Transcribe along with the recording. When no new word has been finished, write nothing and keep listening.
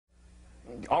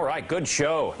All right, good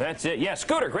show. That's it. Yeah,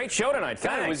 Scooter, great show tonight.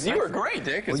 Thanks. You were great,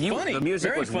 Dick. It's funny. The music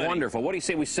Very was funny. wonderful. What do you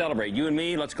say we celebrate? You and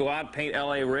me, let's go out, paint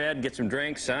L.A. red, get some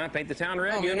drinks, huh? Paint the town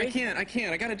red, Oh, you man, and me? I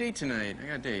can't. I got a date tonight. I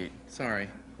got a date. Sorry.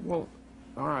 Well,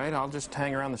 all right, I'll just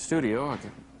hang around the studio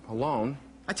alone.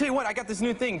 I tell you what, I got this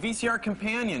new thing, VCR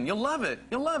Companion. You'll love it.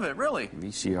 You'll love it, really.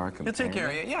 VCR Companion. You'll take care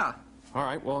of it, yeah. All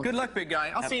right, well... Good luck, big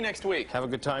guy. I'll see you next week. Have a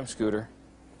good time, Scooter.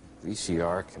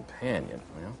 VCR Companion.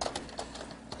 Well,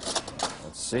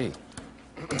 let's see.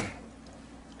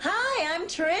 Hi, I'm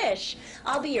Trish.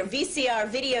 I'll be your VCR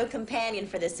video companion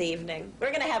for this evening.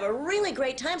 We're going to have a really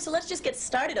great time, so let's just get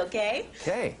started, okay?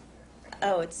 Okay.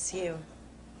 Oh, it's you.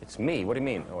 It's me. What do you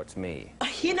mean? Oh, it's me.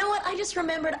 You know what? I just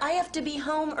remembered I have to be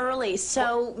home early,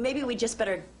 so maybe we just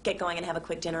better get going and have a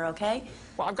quick dinner, okay?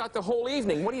 Well, I've got the whole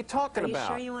evening. What are you talking about? Are you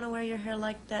sure you want to wear your hair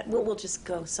like that? We'll just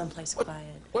go someplace quiet.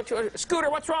 Scooter,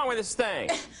 what's wrong with this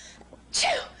thing? Chew!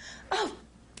 Oh,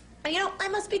 you know, I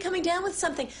must be coming down with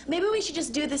something. Maybe we should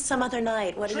just do this some other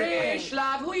night. What do you think? Trish,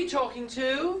 love, who are you talking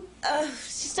to?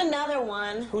 It's just another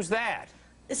one. Who's that?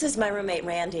 This is my roommate,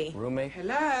 Randy. Roommate?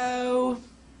 Hello.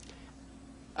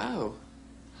 Oh,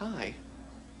 hi.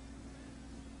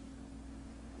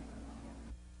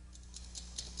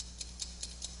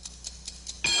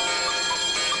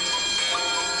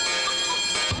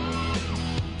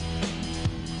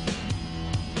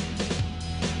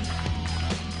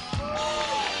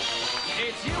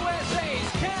 It's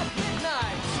USA's Camp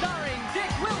Midnight, starring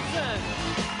Dick Wilson.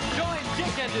 Join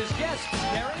Dick and his guests,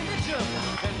 Carrie Mitchum,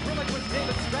 ventriloquist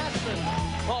David Strassman,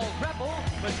 Paul Kreppel,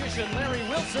 magician Larry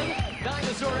Wilson,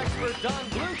 dinosaur expert Don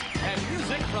Bluth, and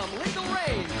music from Legal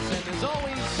Range. And as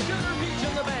always, Scooter Beach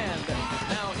and the band.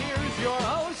 Now here's your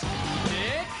host,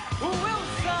 Dick Wilson.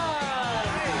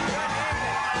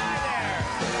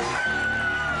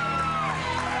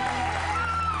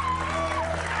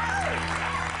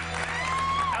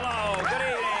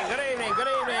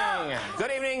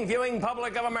 Good evening, viewing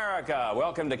public of America.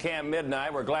 Welcome to Camp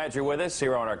Midnight. We're glad you're with us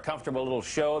here on our comfortable little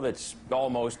show that's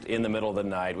almost in the middle of the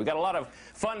night. We've got a lot of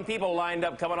fun people lined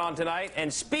up coming on tonight.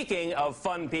 And speaking of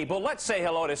fun people, let's say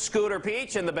hello to Scooter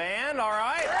Peach and the band, all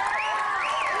right?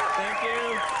 Thank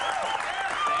you.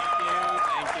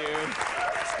 Thank you.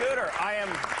 Scooter,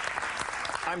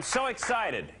 I'm so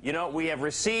excited. You know, we have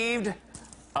received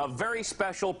a very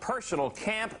special personal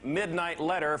Camp Midnight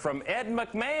letter from Ed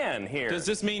McMahon here. Does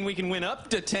this mean we can win up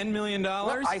to $10 million?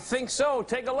 Well, I think so.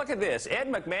 Take a look at this.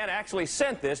 Ed McMahon actually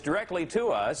sent this directly to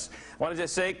us. I want to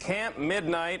just say Camp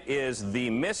Midnight is the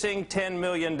missing $10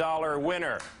 million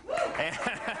winner.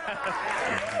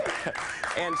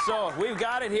 And so we've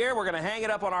got it here. We're going to hang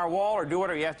it up on our wall or do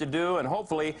whatever you have to do. And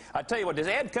hopefully, I'll tell you what, does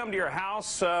Ed come to your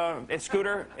house,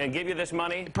 Scooter, and give you this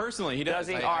money? Personally, he does.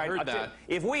 He? I All right, heard that.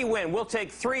 If we win, we'll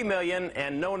take $3 million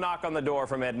and no knock on the door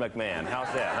from Ed McMahon.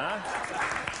 How's that, huh?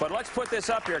 But let's put this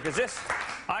up here, because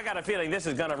I got a feeling this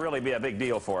is going to really be a big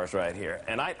deal for us right here.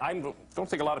 And I don't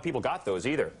think a lot of people got those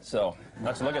either. So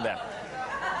let's look at that.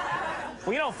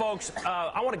 Well, you know, folks,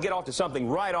 I want to get off to something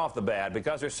right off the bat,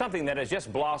 because there's something that has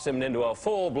just blossomed into a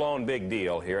full-blown big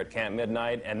deal here at Camp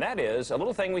Midnight, and that is a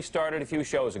little thing we started a few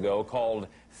shows ago called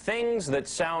Things That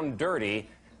Sound Dirty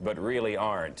But Really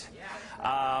Aren't.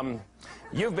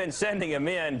 You've been sending them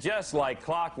in just like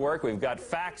clockwork. We've got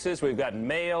faxes, we've got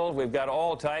mail, we've got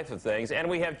all types of things. And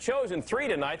we have chosen 3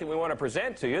 tonight that we want to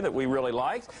present to you that we really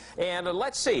liked. And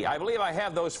let's see, I believe I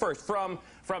have those first. From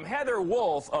Heather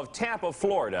Wolf of Tampa,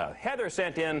 Florida. Heather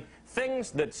sent in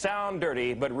Things That Sound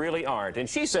Dirty But Really Aren't. And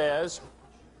she says,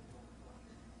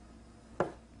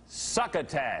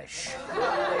 succotash.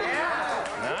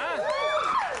 Huh?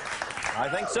 I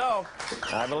think so.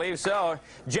 I believe so.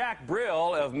 Jack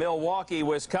Brill of Milwaukee,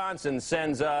 Wisconsin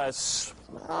sends us,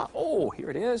 oh, here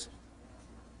it is,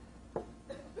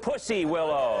 Pussy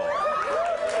Willow.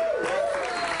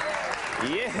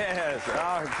 Yes,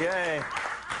 okay.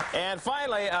 And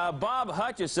finally, Bob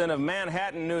Hutchison of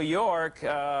Manhattan, New York,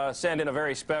 sent in a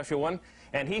very special one,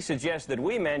 and he suggests that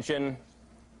we mention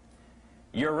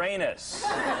Uranus.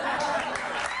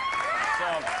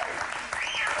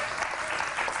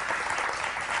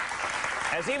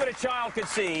 As even a child could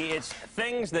see, it's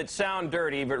things that sound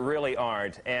dirty but really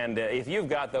aren't. And if you've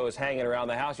got those hanging around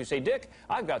the house, you say, Dick,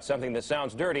 I've got something that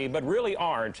sounds dirty but really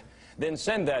aren't, then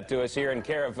send that to us here in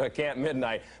care of Camp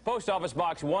Midnight. Post Office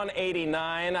Box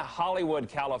 189, Hollywood,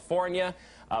 California.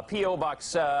 P.O.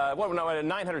 Box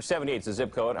 978 is the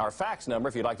zip code. Our fax number,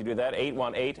 if you'd like to do that,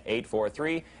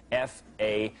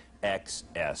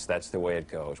 818-843-FAXS. That's the way it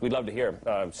goes. We'd love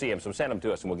to see them, so send them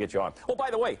to us and we'll get you on. Oh, by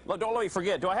the way, don't let me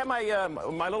forget, do I have my,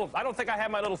 my little, I don't think I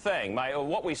have my little thing,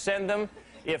 what we send them,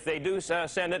 if they do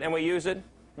send it and we use it.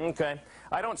 Okay.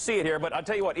 I don't see it here, but I'll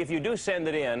tell you what, if you do send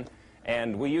it in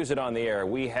and we use it on the air,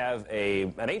 we have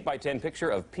an 8x10 picture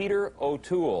of Peter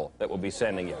O'Toole that we'll be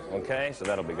sending you, okay? So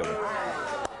that'll be good.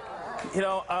 You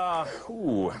know,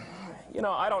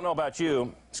 I don't know about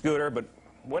you, Scooter, but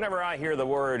whenever I hear the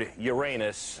word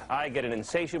Uranus, I get an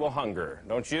insatiable hunger,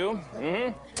 don't you?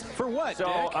 Mm-hmm. For what, So,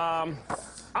 Dick?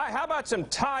 how about some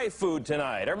Thai food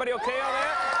tonight? Everybody okay on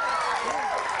that?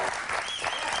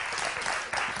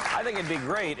 I think it'd be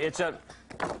great. It's a...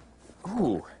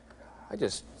 Ooh, I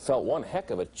just felt one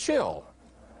heck of a chill.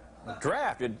 A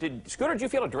draft. Scooter, did you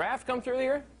feel a draft come through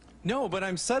here? No, but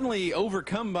I'm suddenly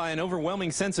overcome by an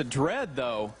overwhelming sense of dread,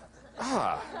 though.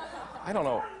 I don't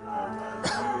know.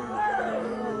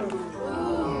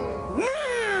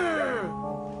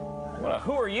 Well,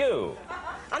 who are you?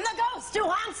 I'm the ghost who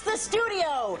haunts the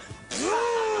studio.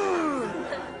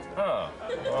 Oh,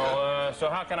 well, so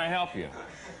how can I help you?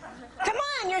 Come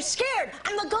on, you're scared.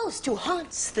 I'm the ghost who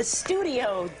haunts the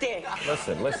studio, Dick.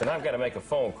 Listen, I've got to make a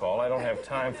phone call. I don't have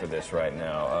time for this right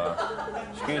now.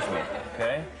 Excuse me,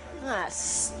 okay? Ah,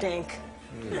 stink.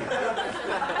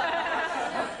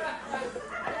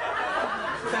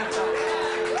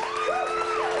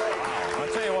 I'll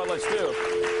tell you what, let's do.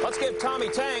 Let's give Tommy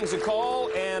Tangs a call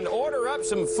and order up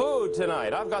some food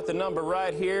tonight. I've got the number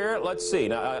right here. Let's see.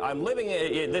 Now, I'm living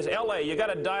in this L.A. You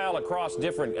got to dial across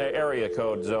different area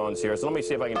code zones here. So let me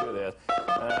see if I can do this.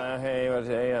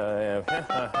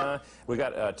 We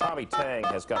got Tommy Tang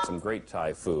has got some great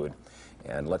Thai food.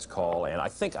 And let's call. And I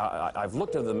think I've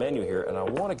looked at the menu here, and I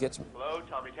want to get some. Hello,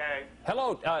 Tommy Tang.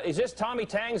 Hello. Is this Tommy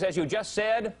Tangs, as you just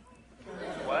said?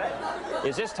 What?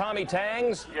 Is this Tommy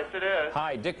Tangs? Yes, it is.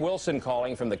 Hi, Dick Wilson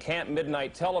calling from the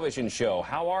CampMidnite television show.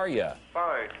 How are you?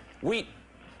 Fine.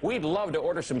 We'd love to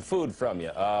order some food from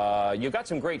you. You got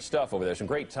some great stuff over there, some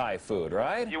great Thai food,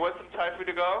 right? You want some Thai food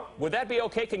to go? Would that be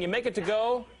okay? Can you make it to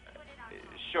go?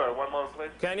 Sure. One moment, please.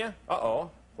 Can you?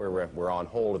 Uh-oh. We're on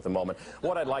hold at the moment.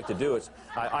 What I'd like to do is,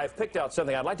 I've picked out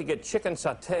something. I'd like to get chicken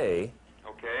satay.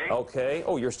 Okay. Okay.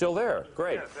 Oh, you're still there.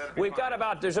 Great. Yes, that'd be We've fine.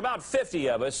 got there's about 50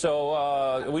 of us,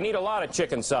 so we need a lot of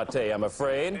chicken satay, I'm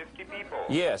afraid. 50 people.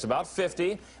 Yes, about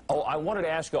 50. Oh, I wanted to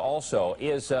ask you also,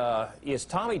 is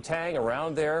Tommy Tang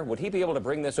around there? Would he be able to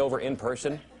bring this over in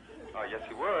person? Yes,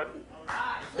 you would.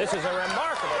 This is a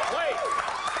remarkable plate.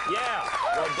 Yeah.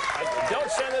 Well, don't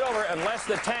send it over unless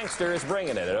the tankster is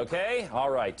bringing it, okay? All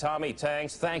right, Tommy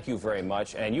Tangs, thank you very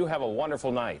much, and you have a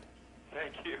wonderful night.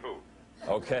 Thank you.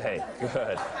 Okay,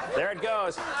 good. There it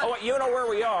goes. Oh, you know where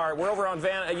we are? We're over on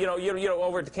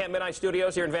over at the CampMidnite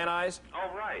Studios here in Van Nuys.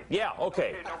 All right. Yeah.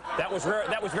 Okay. No problem.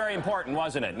 That was very important,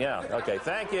 wasn't it? Yeah. Okay.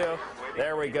 Thank you.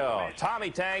 There we go.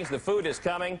 Tommy Tangs, the food is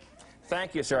coming.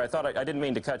 Thank you, sir. I didn't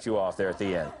mean to cut you off there at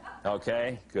the end.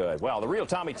 Okay, good. Well, the real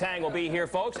Tommy Tang will be here,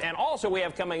 folks. And also we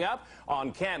have coming up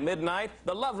on CampMidnite,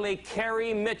 the lovely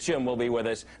Carrie Mitchum will be with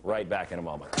us right back in a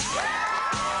moment.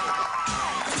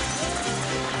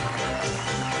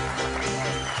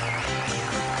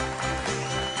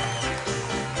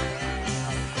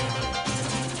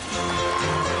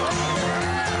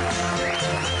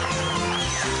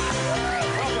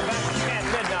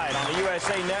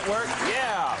 Network.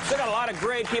 Yeah. Still got a lot of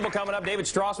great people coming up. David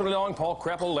Strassman will be on, Paul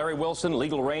Kreppel, Larry Wilson,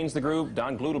 Legal Reigns, the group.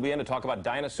 Don Glut will be in to talk about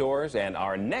dinosaurs. And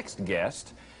our next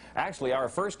guest, actually our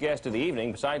first guest of the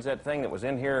evening, besides that thing that was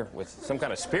in here with some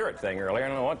kind of spirit thing earlier, I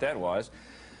don't know what that was.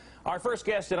 Our first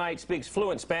guest tonight speaks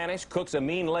fluent Spanish, cooks a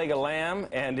mean leg of lamb,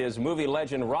 and is movie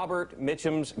legend Robert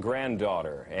Mitchum's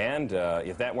granddaughter. And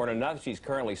if that weren't enough, she's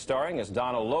currently starring as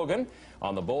Donna Logan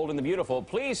on The Bold and the Beautiful.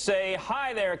 Please say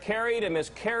hi there, Carrie, to Miss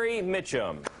Carrie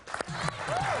Mitchum.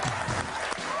 How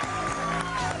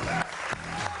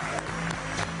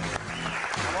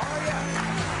are you?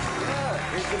 Good.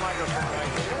 Here's the microphone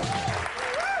right here.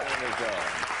 There we go.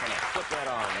 Kind of put that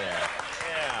on there.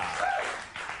 Yeah.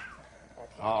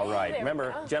 All right.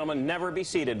 Remember, gentlemen, never be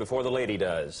seated before the lady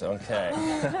does. Okay.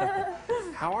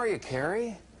 How are you,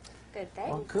 Carrie? Good, thanks.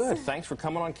 Well, good. Thanks for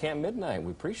coming on CampMidnite.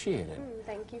 We appreciate it.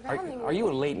 Thank you for having me. Are you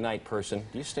a late night person?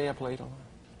 Do you stay up late a lot?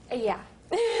 Yeah.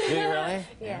 Do you really?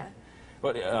 Yeah.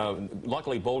 But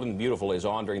luckily, Bold and Beautiful is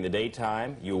on during the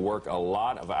daytime. You work a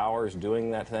lot of hours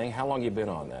doing that thing. How long have you been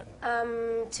on that?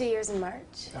 2 years in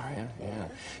March. Oh,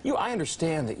 yeah. I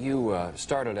understand that you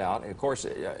started out, of course,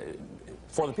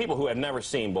 for the people who have never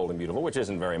seen Bold and Beautiful, which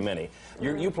isn't very many,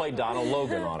 you played Donna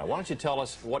Logan on it. Why don't you tell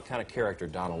us what kind of character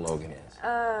Donna Logan is?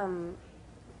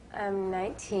 I'm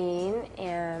 19,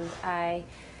 and I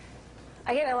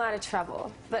get in a lot of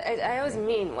trouble, but I always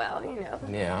mean well, you know.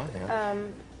 Yeah, yeah.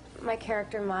 My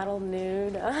character modeled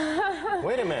nude.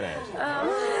 Wait a minute.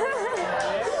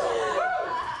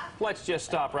 let's just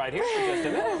stop right here for just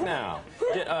a minute now.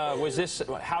 Was this,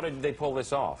 how did they pull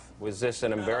this off? Was this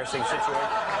an embarrassing situation?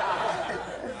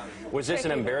 Was this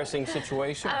an embarrassing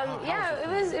situation?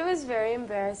 Yeah, it was very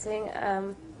embarrassing.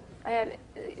 I had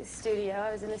a studio.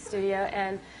 I was in a studio,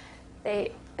 and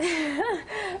they I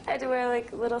had to wear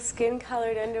like little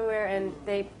skin-colored underwear, and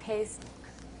they paste.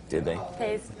 Did they?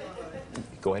 Paste.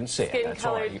 Go ahead and say it. That's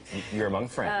all right. You're among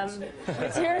friends.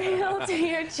 Material to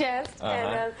your chest,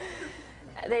 and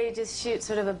they just shoot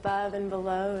sort of above and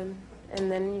below,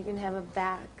 and then you can have a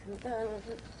back.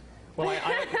 Well, I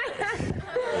cried.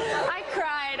 I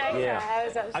cried. I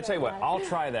was upset. I'll tell you what, I'll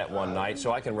try that one night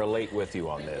so I can relate with you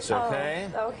on this, okay?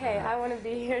 Oh, okay, I want to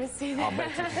be here to see that. I'll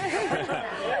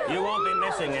bet you. You won't be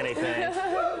missing anything.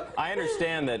 I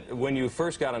understand that when you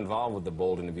first got involved with The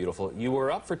Bold and the Beautiful, you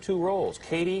were up for 2 roles,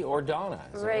 Katie or Donna.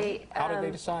 Right. How did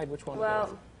they decide which one?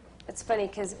 Well, it's funny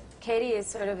because Katie is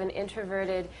sort of an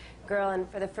introverted girl, and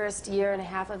for the first year and a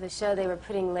half of the show, they were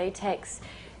putting latex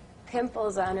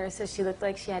pimples on her so she looked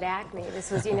like she had acne.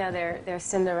 This was, you know, their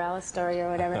Cinderella story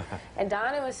or whatever. And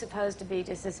Donna was supposed to be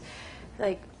just this,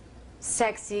 like,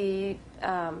 sexy,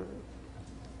 I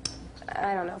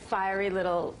don't know, fiery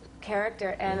little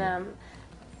character. And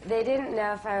they didn't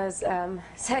know if I was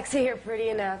sexy or pretty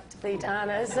enough to be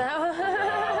Donna, so...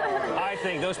 I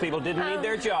think those people didn't need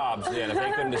their jobs then if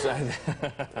they couldn't decide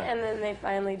that. And then they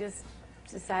finally just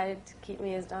decided to keep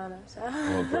me as Donna, so...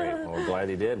 Well, great. Well, we're glad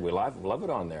he did. We love it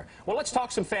on there. Well, let's talk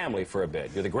some family for a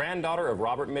bit. You're the granddaughter of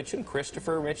Robert Mitchum.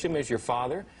 Christopher Mitchum is your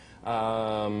father.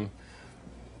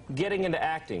 Getting into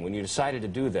acting, when you decided to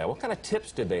do that, what kind of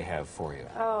tips did they have for you?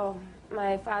 Oh,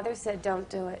 my father said don't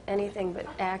do it, anything but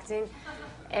acting.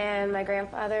 And my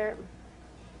grandfather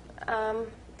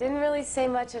didn't really say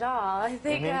much at all. I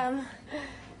think...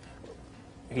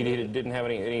 He didn't have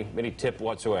any tip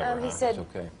whatsoever, he said,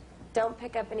 it's okay. Don't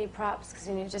pick up any props because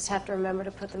you just have to remember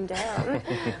to put them down.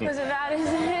 It was about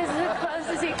as close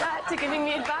as he got to giving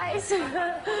me advice.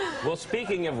 Well,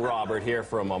 speaking of Robert here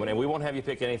for a moment, and we won't have you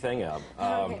pick anything up.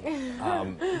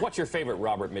 What's your favorite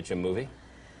Robert Mitchum movie?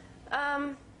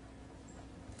 Well,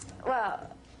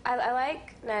 I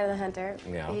like Night of the Hunter.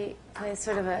 Yeah. He plays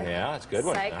sort of a that's a good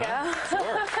one. psycho.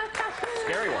 Sure.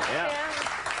 Scary one, yeah.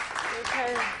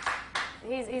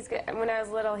 Because he's good. When I was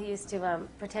little, he used to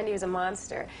pretend he was a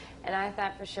monster, and I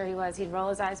thought for sure he was. He'd roll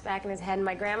his eyes back in his head, and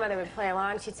my grandmother would play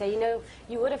along. She'd say, you know,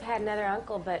 you would have had another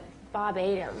uncle, but Bob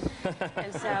ate him.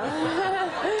 And so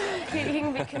he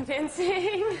can be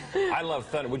convincing. I love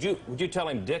Thunder. Would you tell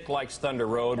him Dick likes Thunder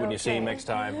Road when you see him next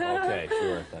time? Okay,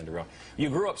 sure, Thunder Road.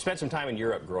 You spent some time in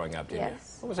Europe growing up, didn't you?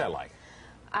 What was that like?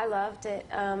 I loved it.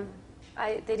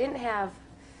 They didn't have...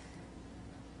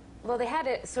 Well, they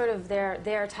had sort of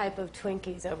their type of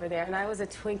Twinkies over there, and I was a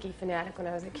Twinkie fanatic when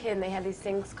I was a kid, and they had these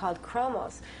things called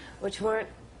Chromos, which weren't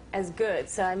as good,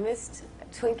 so I missed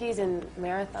Twinkies and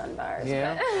marathon bars.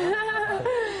 Yeah.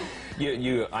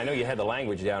 I know you had the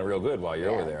language down real good while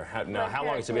you're over there. How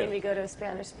long has it been? Made me go to a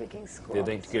Spanish-speaking school.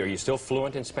 Are you still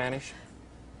fluent in Spanish?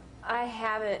 I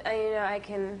haven't.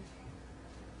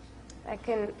 I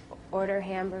can order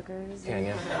hamburgers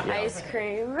and ice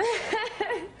cream.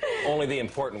 Only the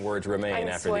important words remain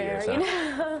after the years. You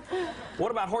know?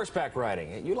 What about horseback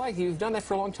riding? You've done that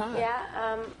for a long time.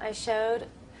 Yeah, I showed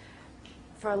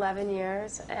for 11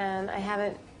 years, and I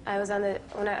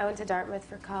went to Dartmouth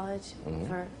for college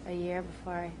for a year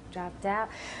before I dropped out.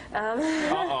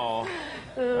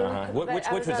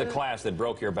 Which was the class that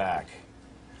broke your back?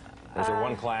 Was there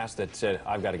one class that said,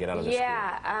 I've got to get out of this school?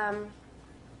 Yeah,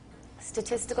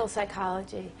 statistical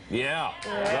psychology. Yeah.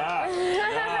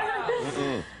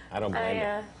 I don't blame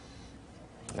you.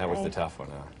 That was the tough one,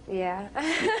 huh? Yeah.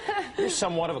 You're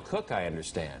somewhat of a cook, I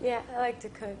understand. Yeah, I like to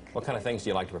cook. What kind of things do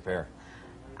you like to prepare?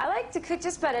 I like to cook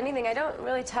just about anything. I don't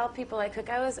really tell people I cook.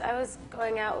 I was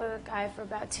going out with a guy for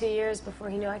about 2 years before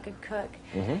he knew I could cook.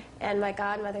 And my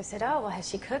godmother said, oh, well, has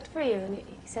she cooked for you? And he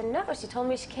said, no, she told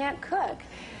me she can't cook.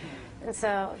 And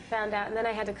so I found out, and then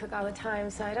I had to cook all the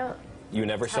time, so I don't... You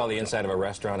never saw the inside of a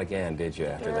restaurant again, did you,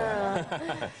 after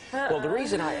that? Well, the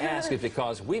reason I ask is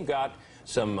because we've got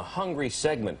some hungry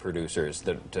segment producers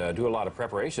that do a lot of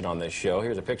preparation on this show.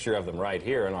 Here's a picture of them right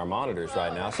here in our monitors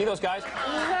right now. See those guys?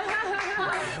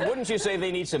 Wouldn't you say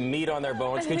they need some meat on their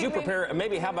bones? Could you prepare,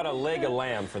 maybe how about a leg of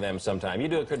lamb for them sometime? You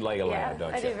do a good leg of lamb,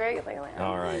 don't you? I do a very good leg of lamb.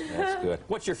 All right, that's good.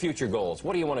 What's your future goals?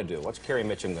 What do you want to do? What's Carrie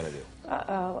Mitchum going to do?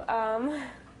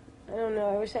 I don't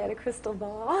know. I wish I had a crystal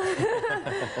ball.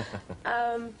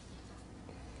 I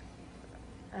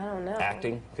don't know.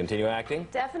 Acting? Continue acting?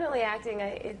 Definitely acting.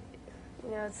 You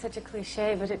know, it's such a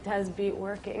cliche, but it does beat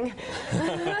working.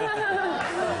 Uh-oh,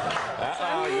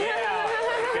 yeah.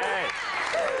 Okay.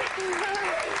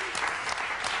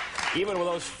 Even with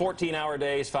those 14-hour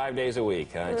days, 5 days a week,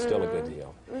 it's still a good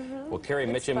deal. Well, Carrie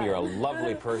Mitchum, you're a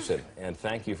lovely person, and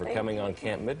thank you for coming on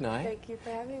Camp Midnight. Thank you for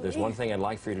having me. There's one thing I'd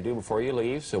like for you to do before you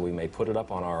leave, so we may put it up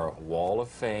on our wall of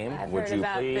fame. I've Would heard you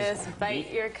about please this.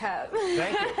 Bite your cup.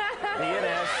 Thank you.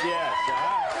 DNS, yes.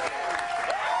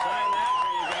 Sign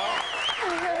that.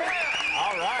 There you go.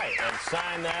 All right, and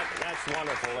sign that. That's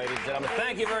wonderful, ladies and gentlemen.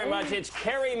 Thank you very much. It's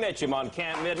Carrie Mitchum on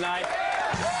Camp Midnight.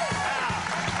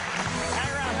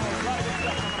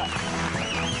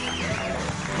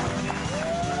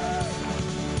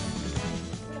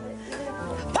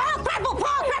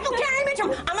 Paul Kreppel, Carrie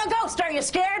Mitchum. I'm a ghost. Are you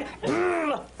scared?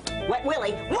 Wet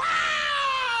Willie.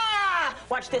 Wah!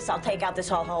 Watch this. I'll take out this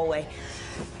whole hallway.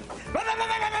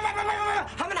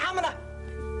 Humana.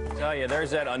 I tell you,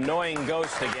 there's that annoying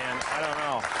ghost again. I don't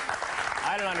know.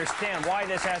 I don't understand why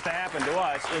this has to happen to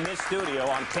us in this studio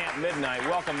on Camp Midnight.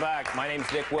 Welcome back. My name's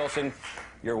Dick Wilson,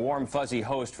 your warm, fuzzy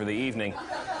host for the evening.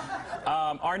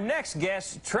 Our next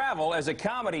guests travel as a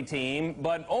comedy team,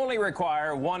 but only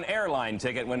require one airline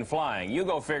ticket when flying. You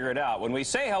go figure it out when we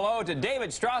say hello to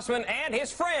David Strassman and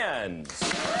his friends.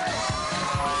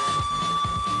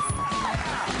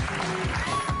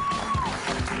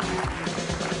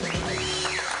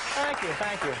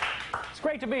 Thank you. It's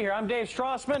great to be here. I'm Dave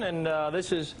Strassman, and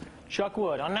this is Chuck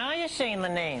Wood. Oh, now you're saying the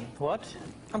name. What?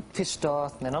 I'm pissed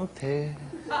off, man. I'm pissed.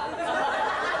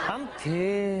 I'm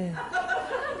pissed.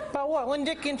 About what? When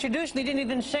Dick introduced me, he didn't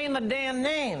even say the damn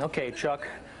name. Okay, Chuck,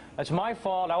 that's my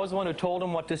fault. I was the one who told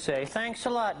him what to say. Thanks a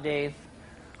lot, Dave.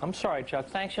 I'm sorry, Chuck.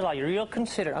 Thanks a lot. You're real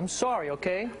considerate. I'm sorry,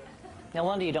 okay? No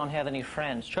wonder you don't have any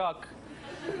friends. Chuck,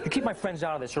 you keep my friends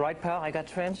out of this, all right, pal? I got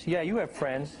friends? Yeah, you have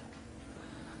friends.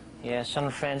 Yeah, some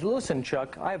friends. Listen,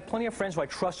 Chuck, I have plenty of friends who I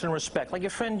trust and respect. Like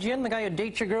your friend Jim, the guy who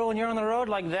dates your girl when you're on the road,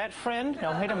 like that friend?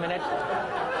 Now, wait a minute.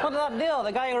 What's that deal?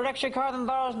 The guy who wrecks your car then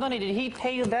borrows money, did he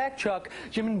pay you back, Chuck?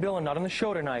 Jim and Bill are not on the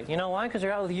show tonight. You know why? Because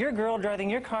they're out with your girl, driving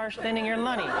your car, spending your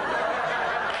money.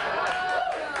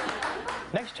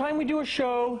 Next time we do a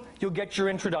show, you'll get your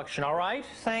introduction, all right?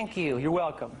 Thank you. You're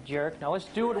welcome, jerk. Now let's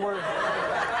do what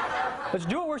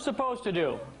we're supposed to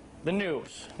do. The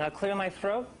news. Now clear my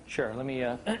throat? Sure, let me,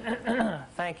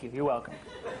 thank you. You're welcome.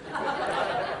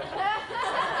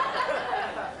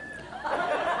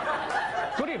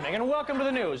 Good evening and welcome to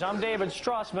the news. I'm David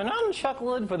Strassman. I'm Chuck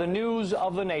Wood for the news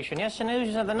of the nation. Yes, the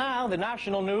news of the now, the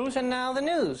national news, and now the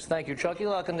news. Thank you, Chuck.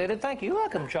 You're welcome, David. Thank you. You're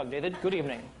welcome, Chuck, David. Good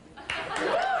evening. Thank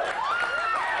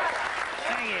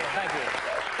you. Thank you.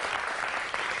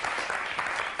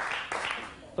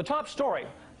 The top story.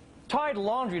 Tide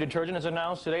laundry detergent has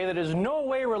announced today that it is no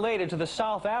way related to the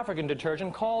South African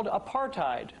detergent called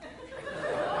apartheid.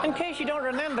 In case you don't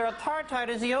remember, apartheid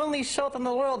is the only soap in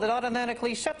the world that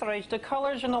automatically separates the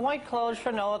colors in the white clothes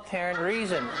for no apparent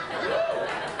reason.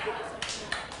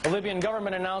 The Libyan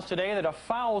government announced today that a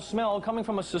foul smell coming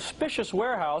from a suspicious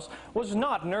warehouse was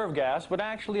not nerve gas, but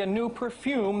actually a new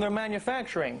perfume they're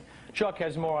manufacturing. Chuck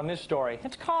has more on this story.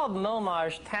 It's called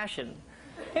Nomar's Passion.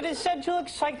 It is said to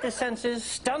excite the senses,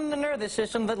 stun the nervous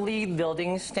system, but leave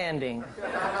buildings standing.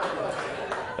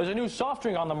 There's a new soft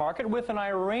drink on the market with an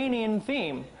Iranian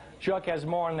theme. Chuck has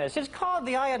more on this. It's called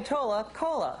the Ayatollah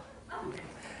Cola.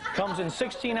 Comes in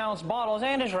 16-ounce bottles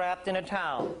and is wrapped in a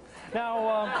towel.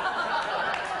 Now,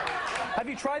 have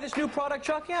you tried this new product,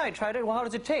 Chuck? Yeah, I tried it. Well, how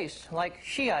does it taste? Like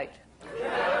Shiite.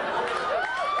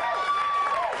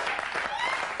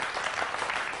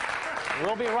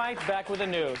 We'll be right back with the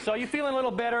news. So you feeling a little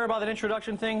better about that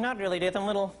introduction thing? Not really, Dave. I'm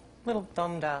a little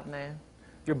bummed out, man.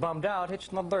 You're bummed out?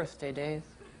 It's my birthday, Dave.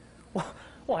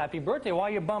 Well, happy birthday. Why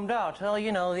are you bummed out? Well,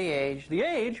 you know, the age. The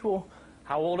age? Well,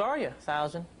 how old are you?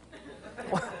 1,000?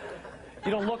 You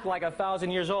don't look like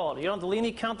 1,000 years old. You don't have to leave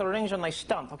me count the rings on my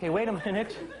stump. Okay, wait a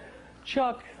minute.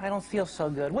 Chuck, I don't feel so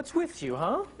good. What's with you,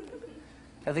 huh?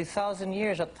 Every 1,000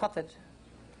 years, a puppet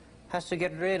has to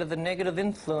get rid of the negative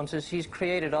influences he's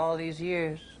created all these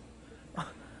years.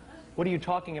 What are you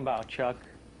talking about, Chuck?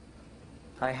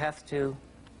 I have to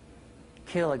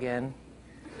kill again.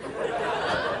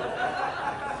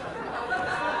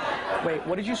 Wait,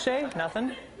 what did you say?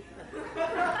 Nothing?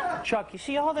 Chuck, you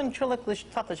see, all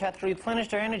ventriloquist puppets have to replenish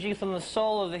their energy from the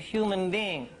soul of the human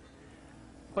being.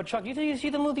 But Chuck, do you think you see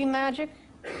the movie Magic?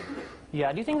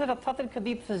 Yeah, do you think that a puppet could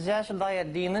be possessed by a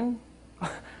demon?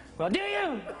 Well, do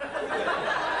you?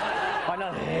 Why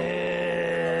not?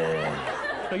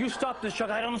 No, you stop this, Chuck.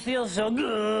 I don't feel so good.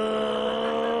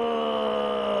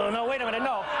 No, wait a minute.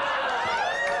 No.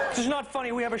 This is not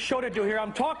funny. We have a show to do here.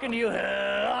 I'm talking to you.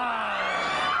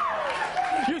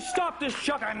 You stop this,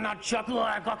 Chuck. I'm not Chuck.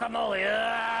 Guacamole.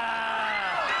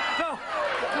 No.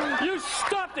 You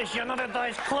stop this, you know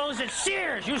that clothes at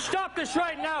Sears. You stop this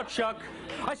right now, Chuck.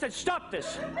 I said stop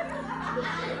this.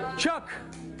 Chuck.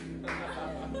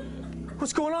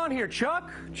 What's going on here,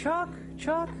 Chuck? Chuck?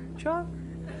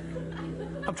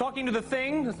 I'm talking to the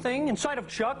thing inside of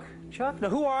Chuck. Chuck, now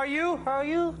who are you? Are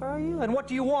you? And what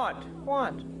do you want?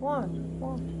 Want.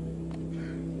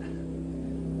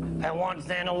 I want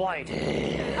Vanna White.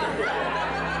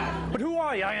 But who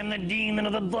are you? I am the demon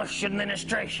of the Bush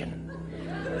administration.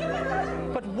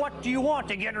 But what do you want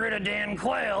to get rid of Dan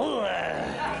Quayle?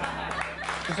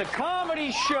 It's a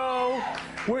comedy show.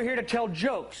 We're here to tell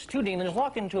jokes. Two demons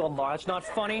walk into a bar. It's not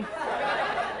funny.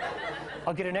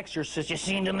 I'll get an exorcist. You've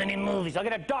seen too many movies. I'll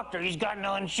get a doctor. He's got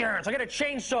no insurance. I'll get a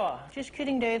chainsaw. Just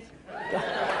kidding, Dave.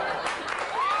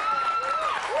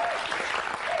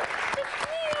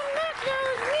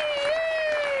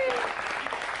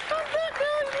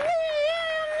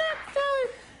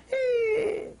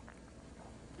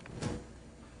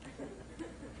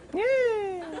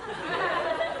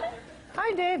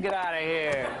 Hi, Dave. Get out of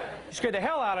here. You scared the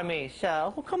hell out of me.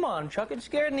 So, well, come on, Chuck. It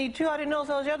scared me, too. I didn't know if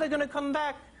I was ever going to come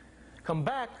back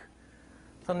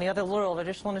from the other world. I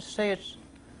just want to say it's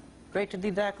great to be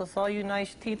back with all you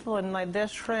nice people and my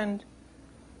best friend,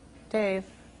 Dave.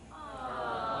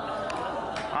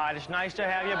 It's nice to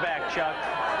have you back, Chuck.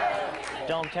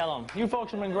 Don't tell him. You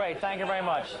folks have been great. Thank you very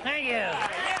much. Thank you.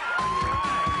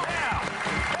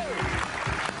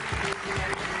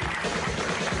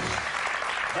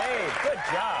 Dave, good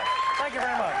job. Thank you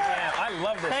very much. Yeah, I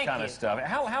love this kind of stuff.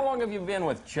 How long have you been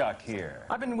with Chuck here?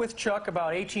 I've been with Chuck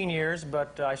about 18 years,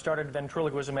 but I started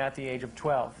ventriloquism at the age of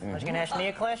 12. Mm-hmm. Are you going to ask me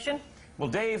a question? Well,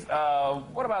 Dave,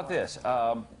 what about this?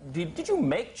 Did you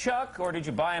make Chuck, or did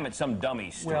you buy him at some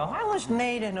dummy store? Well, I was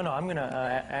made in... No, I'm going to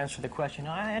answer the question.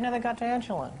 I never got to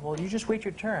answer one. Well, you just wait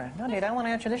your turn. No, Nate, I want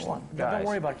to answer this one. Don't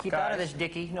worry about it. Keep out of this,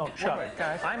 Dickie. No, Chuck.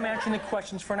 I'm answering the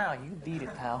questions for now. You beat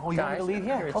it, pal. Oh, you want me to leave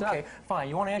here? Okay, fine.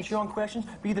 You want to answer your own questions?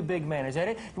 Be the big man. Is that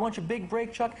it? You want your big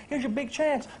break, Chuck? Here's your big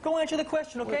chance. Go answer the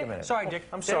question, okay? Wait a minute. Sorry, Dick.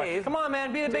 I'm sorry. Dave, come on,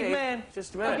 man. Be the big man.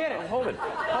 Just a minute. Get it. Hold it.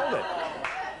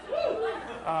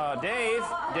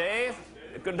 Dave,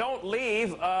 don't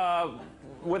leave.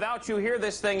 Without you here,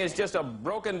 this thing is just a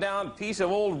broken down piece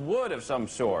of old wood of some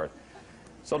sort.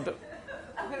 So,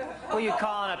 who you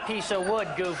calling a piece of wood,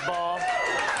 goofball?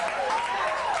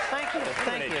 Thank you.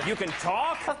 Thank you. You can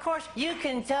talk? Of course, you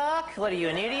can talk. What are you,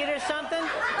 an idiot or something?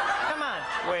 Come on.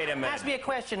 Wait a minute. Ask me a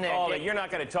question there, Oh, Dick. you're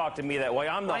not going to talk to me that way.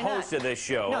 I'm the host of this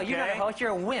show. No, okay? you're not a host. You're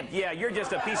a wimp. Yeah, you're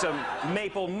just a piece of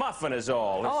maple muffin is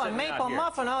all. Oh, a maple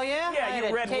muffin. Oh, yeah? Yeah,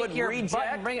 you redwood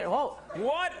reject. Bring it. Whoa.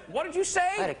 What? What did you say?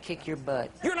 I had to kick your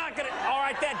butt. You're not going to... All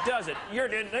right, that does it. You're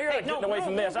not getting away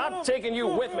from this. I'm taking you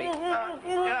with me.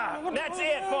 That's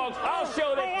it, folks. I'll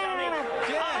show this dummy.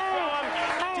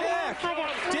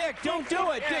 Dick, don't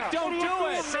do it. Dick, don't do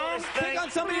it. Pick on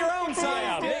somebody your own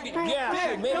size, Dick.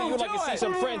 Maybe you'd like to see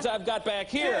some friends I've got back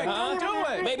here, huh? Don't do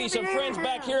it. Maybe some friends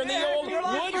back here in the old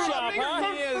wood shop, huh?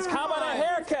 How about a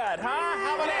haircut, huh?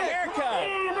 How about a haircut?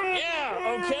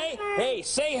 Yeah, okay. Hey,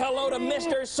 say hello to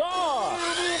Mr. Saw.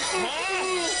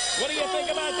 Huh? What do you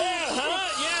think about that, huh?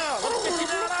 Yeah, let's get you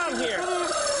down on here.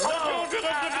 I'll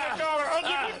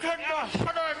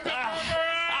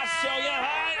show you,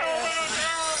 huh?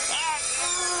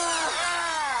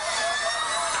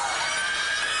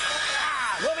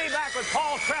 We'll be back with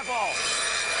Paul Kreppel.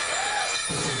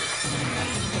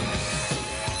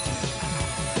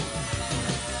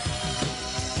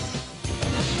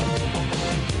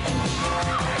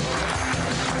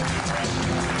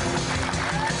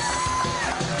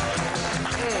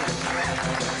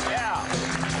 Yeah.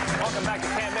 Welcome back to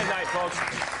Camp Midnight, folks.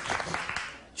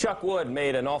 Chuck Wood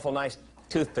made an awful nice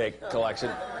toothpick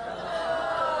collection.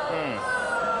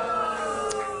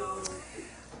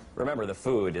 Remember, the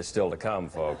food is still to come,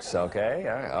 folks, okay?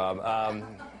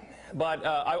 But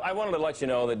I wanted to let you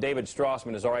know that David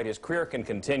Strassman is all right. His career can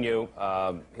continue.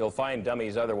 He'll find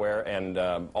dummies everywhere, and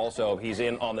also he's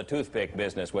in on the toothpick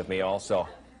business with me also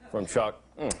from Chuck.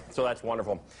 So that's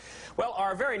wonderful. Well,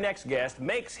 our very next guest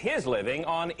makes his living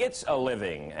on It's a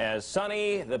Living as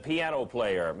Sonny, the piano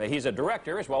player. He's a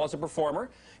director as well as a performer.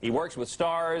 He works with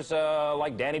stars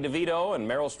like Danny DeVito and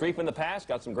Meryl Streep in the past.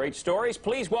 Got some great stories.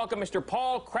 Please welcome Mr.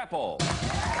 Paul Kreppel.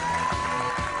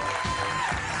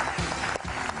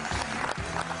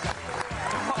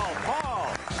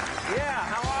 Paul. Yeah,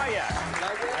 how are you?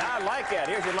 I like it.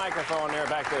 Here's your microphone there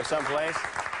back there someplace.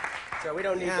 So we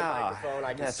don't need the microphone.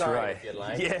 I can sign if you'd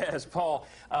like. Yes, Paul.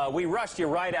 We rushed you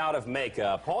right out of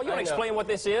makeup. Paul, you want to explain what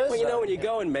this is? Well, you know, when you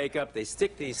go in makeup, they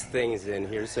stick these things in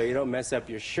here so you don't mess up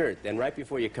your shirt. Then right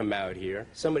before you come out here,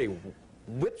 somebody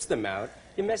whips them out.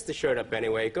 You messed the shirt up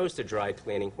anyway. It goes to dry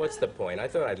cleaning. What's the point? I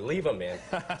thought I'd leave them in.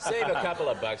 Save a couple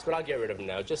of bucks, but I'll get rid of them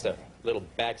now. Just a little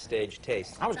backstage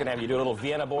taste. I was going to have you do a little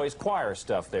Vienna Boys choir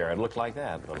stuff there. It looked like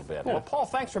that a little bit. Well, Paul,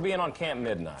 thanks for being on Camp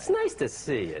Midnight. It's nice to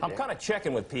see you. I'm kind of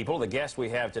checking with people, the guests we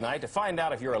have tonight, to find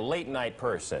out if you're a late-night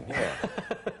person. Yeah.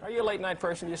 Are you a late-night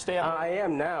person? Do you stay up? I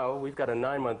am now. We've got a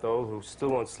 9-month-old who still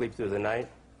won't sleep through the night.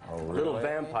 Oh, really? A little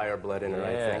vampire blood in her, I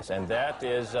think. Yes, and that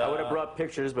is... I would have brought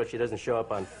pictures, but she doesn't show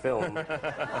up on film.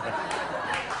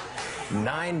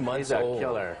 9 months He's a old.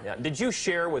 killer. Yeah. Did you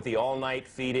share with the all-night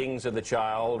feedings of the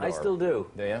child? I still do.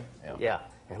 Do you? Yeah.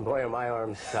 And boy, are my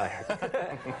arms tired.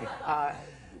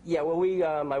 Yeah,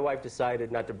 well, my wife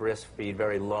decided not to breastfeed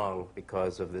very long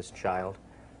because of this child.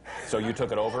 So you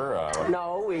took it over?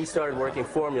 No, we started working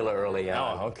formula early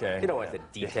on. Oh, okay. You don't want the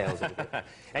details of it.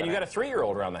 And you got a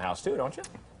 3-year-old around the house, too, don't you?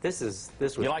 This was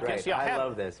You like great. this? Yeah, I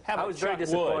love this. How I about was very Chuck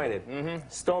disappointed. Wood?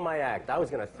 Stole my act. I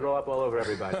was going to throw up all over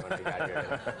everybody when we got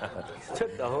here.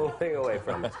 Took the whole thing away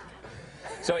from us.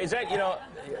 So is that, you know...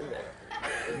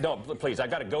 No, please, I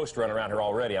got a ghost running around here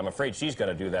already. I'm afraid she's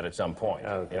going to do that at some point.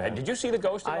 Okay. Yeah, did you see the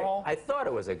ghost at all? I thought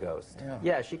it was a ghost.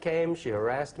 Yeah, she came, she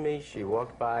harassed me, she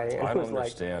walked by, and I it don't was like,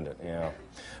 understand it, yeah.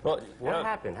 Well, what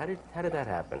happened? How did that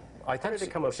happen? I How think did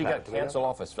it come up? she got canceled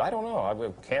off of, I don't know, I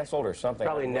canceled or something.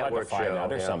 Probably We'll have to network find show, out.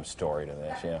 There's yeah. some story to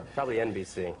this, yeah. Probably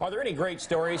NBC. Are there any great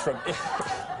stories from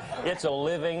It's a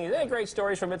Living? Is there any great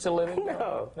stories from It's a Living?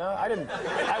 No. No, I didn't.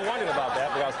 I wondered about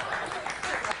that because...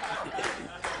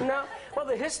 No. Well,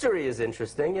 the history is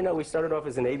interesting. You know, we started off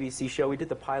as an ABC show. We did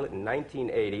the pilot in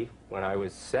 1980 when I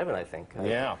was 7, I think.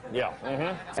 Yeah, yeah.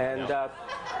 Mm-hmm. And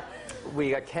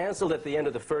we got canceled at the end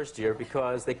of the first year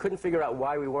because they couldn't figure out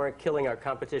why we weren't killing our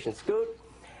competition, Scoot.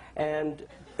 And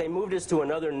they moved us to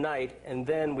another night, and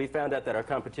then we found out that our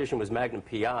competition was Magnum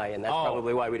P.I., and that's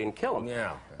probably why we didn't kill them.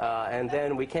 Yeah. And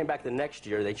then we came back the next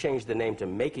year. They changed the name to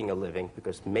Making a Living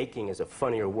because making is a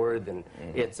funnier word than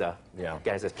it's a... Yeah.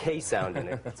 It has a K sound in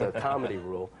it. It's a comedy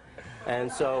rule. And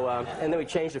so, and then we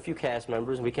changed a few cast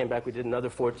members, and we came back, we did another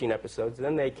 14 episodes, and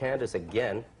then they canned us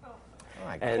again.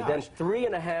 And then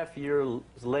 3.5 years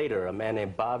later, a man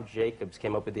named Bob Jacobs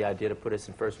came up with the idea to put us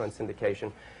in first-run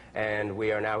syndication. And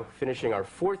we are now finishing our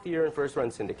 4th year in first-run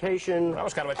syndication. That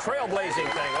was kind of a trailblazing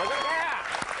thing, wasn't it? Yeah!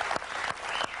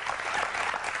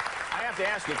 I have to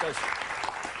ask you, because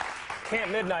Camp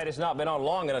Midnight has not been on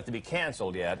long enough to be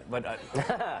canceled yet, but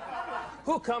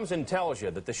who comes and tells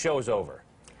you that the show's over?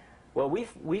 Well,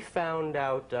 we found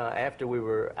out after we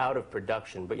were out of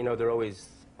production, but you know, there are always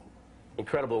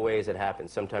incredible ways it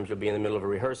happens. Sometimes you'll be in the middle of a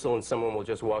rehearsal and someone will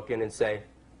just walk in and say,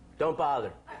 "Don't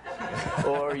bother."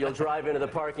 Or you'll drive into the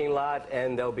parking lot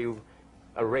and they'll be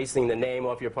erasing the name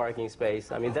off your parking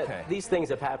space. I mean, these things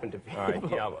have happened to people. All right,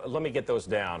 yeah, let me get those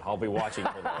down. I'll be watching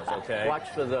for those, okay? Watch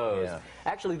for those. Yeah.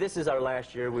 Actually, this is our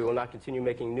last year. We will not continue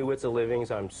making new It's a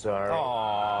Livings. I'm sorry.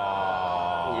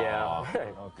 Aww. Yeah.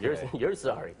 Okay. You're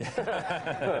sorry.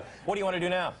 What do you want to do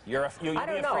now? You'll be a free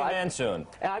man soon.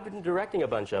 I've been directing a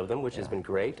bunch of them, which has been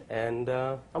great. And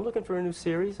I'm looking for a new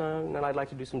series, and I'd like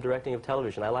to do some directing of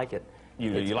television. I like it.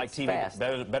 You like TV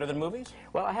better than movies?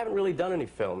 Well, I haven't really done any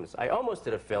films. I almost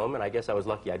did a film, and I guess I was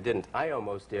lucky I didn't. I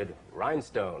almost did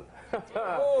Rhinestone.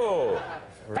 Oh,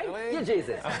 really? Hey, you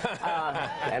Jesus.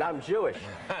 And I'm Jewish.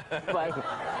 But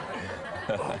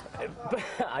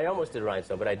I almost did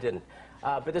Rhinestone, but I didn't.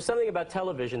 But there's something about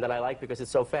television that I like because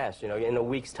it's so fast. You know, in a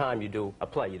week's time, you do a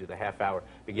play. You do the half-hour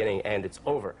beginning, and it's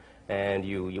over. And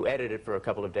you edit it for a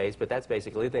couple of days, but that's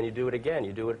basically it. Then you do it again.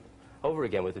 You do it over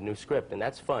again with a new script, and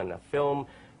that's fun. A film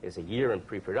is a year in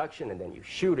pre-production, and then you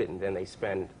shoot it, and then they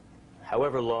spend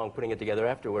however long putting it together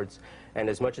afterwards. And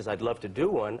as much as I'd love to do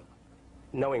one,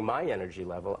 knowing my energy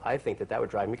level, I think that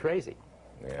would drive me crazy.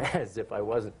 Yeah. As if I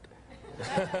wasn't.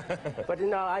 But you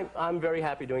know, I'm very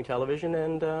happy doing television,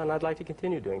 and I'd like to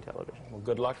continue doing television. Well,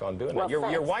 good luck on doing that.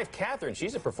 Your wife, Catherine,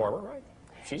 she's a performer, right?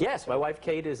 Yes, my wife,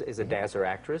 Kate, is a dancer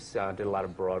actress, did a lot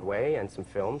of Broadway and some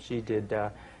films. She did...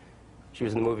 She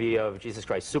was in the movie of Jesus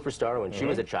Christ Superstar when she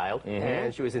was a child,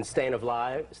 and she was in Staying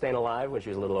Alive when she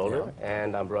was a little older,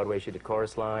 and on Broadway she did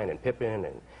Chorus Line and Pippin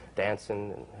and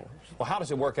Dancing. And, well, how does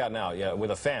it work out now? Yeah,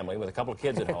 with a family, with a couple of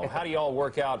kids at home. How do you all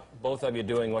work out, both of you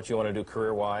doing what you want to do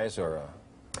career-wise, or?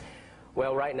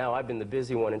 Well, right now I've been the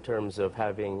busy one in terms of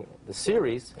having the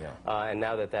series, and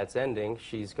now that that's ending,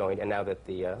 she's going. And now that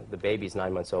the baby's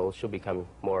 9 months old, she'll become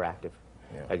more active.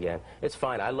 Yeah. Again, it's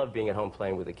fine. I love being at home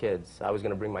playing with the kids. I was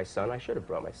going to bring my son. I should have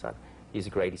brought my son. He's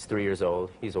great. He's 3 years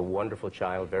old. He's a wonderful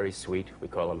child, very sweet. We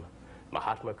call him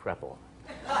Mahatma Kreppel.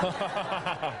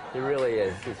 He really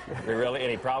is. Really?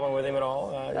 Any problem with him at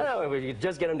all? No, we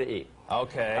just get him to eat.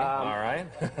 Okay, all right.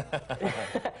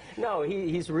 No,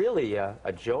 he's really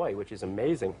a joy, which is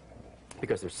amazing,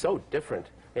 because they're so different.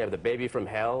 We have the baby from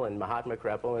hell and Mahatma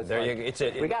Kreppel.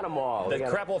 We got them all. The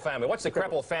Kreppel family. What's the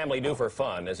Kreppel family do for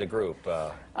fun as a group?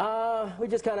 We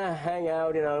just kind of hang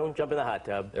out, you know, jump in the hot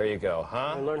tub. There you go,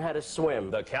 huh? And learn how to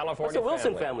swim. The California What's the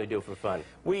Wilson family do for fun?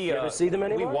 You ever see them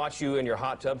anymore? We watch you in your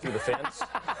hot tub through the fence.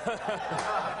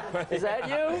 Is that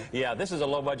you? Yeah, this is a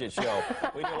low-budget show.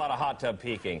 We do a lot of hot tub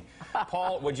peeking.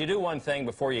 Paul, would you do one thing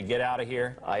before you get out of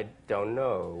here? I don't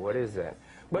know. What is that?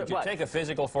 Would you take a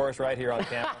physical for us right here on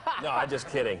camera? No, I'm just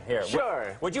kidding. Here.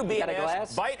 Sure. Would you be a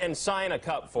glass? Bite and sign a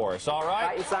cup for us, all right?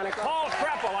 Bite and sign a cup? Paul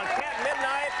Kreppel on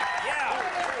CampMidnite. Yeah.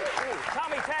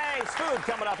 Tommy Tang's food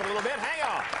coming up in a little bit. Hang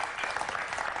on.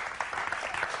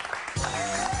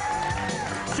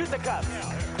 Shoot the cup.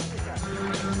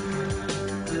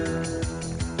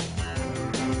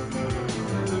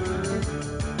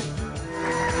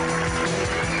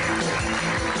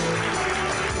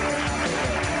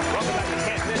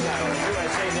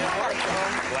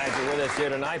 With us here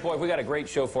tonight. Boy, we got a great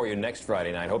show for you next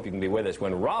Friday night. Hope you can be with us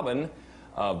when Robin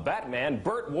of Batman,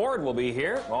 Burt Ward, will be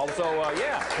here. Also,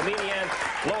 comedian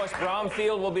Lois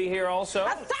Bromfield will be here also.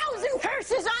 1,000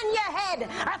 curses on your head!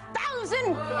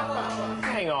 1,000!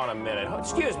 Hang on a minute.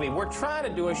 Excuse me, we're trying to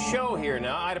do a show here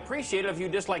now. I'd appreciate it if you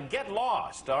just, like, get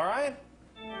lost, all right?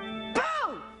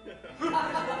 Boom!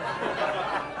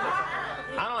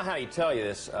 I don't know how you tell you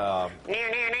this.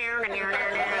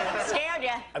 Scared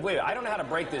ya? Wait, I don't know how to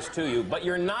break this to you, but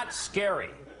you're not scary.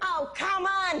 Oh, come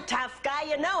on, tough guy.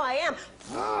 You know I am.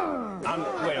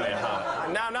 Wait a minute, huh?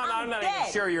 No, I'm not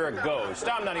even sure you're a ghost.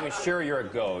 I'm not even sure you're a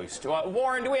ghost.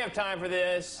 Warren, do we have time for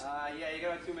this? Yeah, you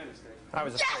got 2 minutes, Dave. I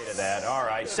was afraid of that. All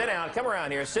right, sit down. Come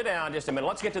around here. Sit down just a minute.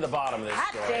 Let's get to the bottom of this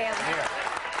story. Damn. Here.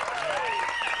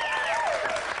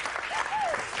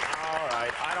 All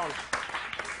right, I don't...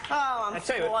 Oh, I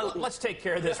tell you what, let's take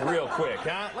care of this real quick,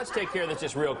 huh? Let's take care of this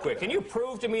just real quick. Can you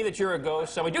prove to me that you're a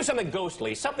ghost? So we do something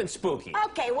ghostly, something spooky.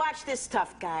 Okay, watch this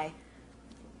tough guy.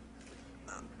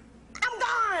 I'm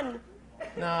gone!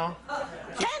 No.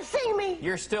 Can't see me!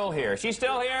 You're still here. She's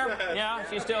still here? Yeah,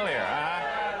 she's still here.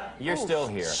 You're still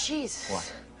here. Jesus.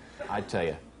 What? I tell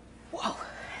you. Whoa,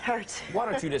 it hurts. Why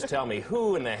don't you just tell me,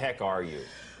 who in the heck are you?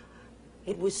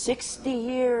 It was 60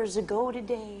 years ago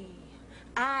today.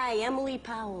 I, Emily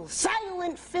Powell,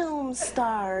 silent film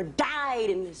star, died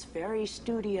in this very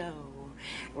studio.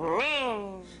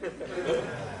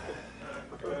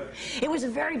 It was a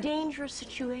very dangerous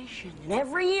situation. And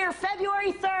every year,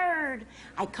 February 3rd,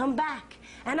 I come back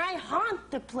and I haunt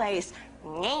the place.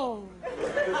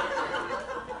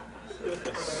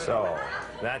 So,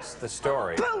 that's the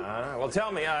story. Well,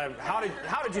 tell me, how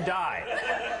did you die?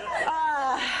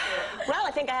 Well,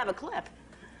 I think I have a clip.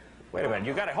 Wait a minute,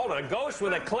 you got to hold it. A ghost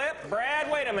with a clip?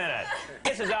 Brad, wait a minute.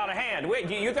 This is out of hand. Wait,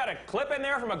 you got a clip in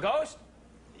there from a ghost?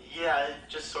 Yeah, it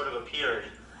just sort of appeared.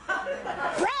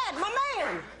 Brad, my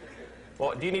man!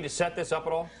 Well, do you need to set this up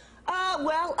at all?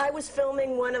 Well, I was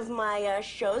filming one of my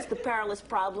shows, The Perilous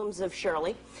Problems of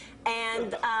Shirley,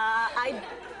 and I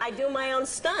do my own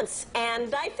stunts,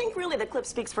 and I think really the clip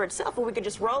speaks for itself, or we could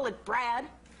just roll it, Brad.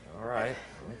 All right,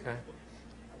 okay.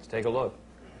 Let's take a look.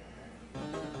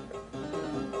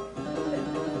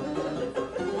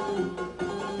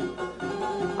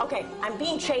 Okay, I'm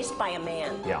being chased by a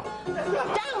man. Yeah.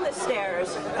 Down the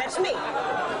stairs. That's me.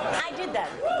 I did that.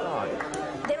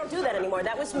 They don't do that anymore.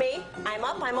 That was me. I'm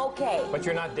up. I'm okay. But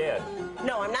you're not dead.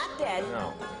 No, I'm not dead.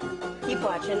 No. Keep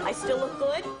watching. I still look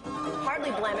good.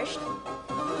 Hardly blemished.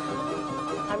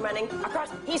 I'm running across.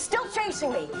 He's still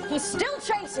chasing me. He's still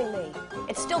chasing me.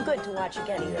 It's still good to watch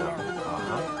again even now.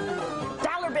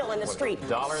 Dollar bill in the street.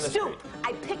 Dollar in the street. Stoop.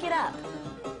 I pick it up.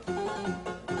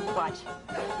 Watch.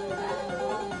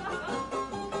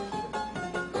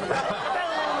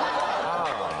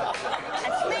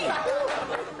 That's me.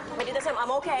 I did this.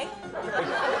 I'm okay.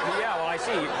 Yeah, well, I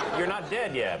see. You're not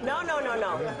dead yet. No.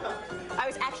 I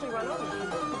was actually run over.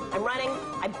 I'm running.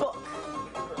 I book.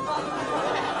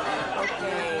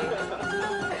 Okay.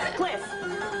 Cliff.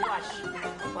 Watch.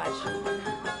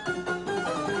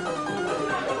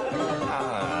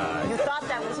 You thought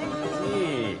that was it?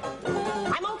 Gee.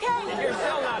 I'm okay. You're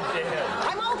still not dead.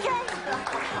 I'm okay.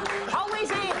 Always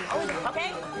am. Always. Okay.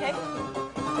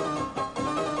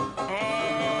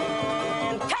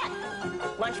 And cut.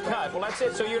 Lunch break. Cut. Well, that's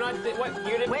it. So you're not. What?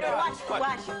 You didn't. Wait, watch.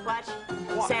 What?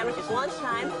 Sandwich. It's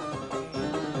lunchtime.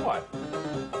 What?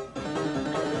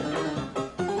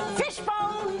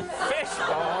 Fishbone.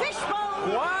 Fishbone.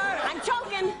 Fishbone. What? I'm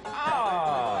choking.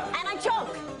 Oh. And I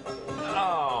choke.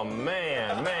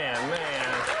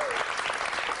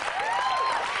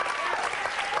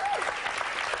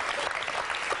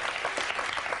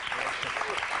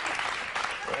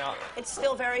 It's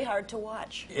still very hard to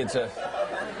watch. It's a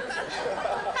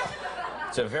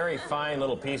very fine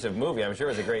little piece of movie. I'm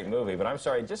sure it's a great movie, but I'm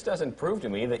sorry, it just doesn't prove to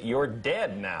me that you're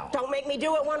dead now. Don't make me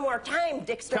do it one more time,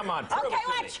 Dixter. Come on, prove it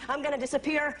to watch. I'm gonna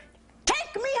disappear.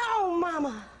 Take me home,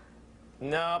 Mama.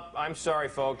 Nope, I'm sorry,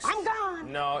 folks. I'm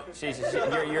gone. No,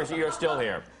 you're still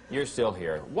here. You're still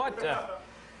here. What,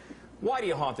 why do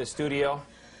you haunt this studio?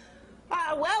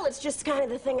 Well, it's just kind of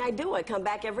the thing I do. I come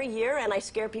back every year and I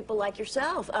scare people like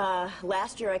yourself.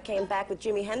 Last year I came back with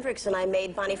Jimi Hendrix and I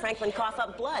made Bonnie Franklin cough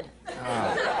up blood.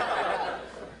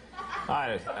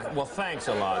 Well, thanks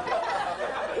a lot.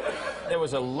 There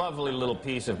was a lovely little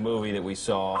piece of movie that we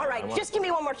saw. All right, just give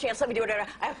me one more chance. Let me do it.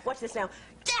 Watch this now.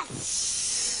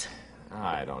 Yes!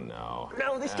 I don't know.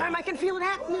 No, this time I can feel it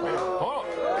happening. Hold on.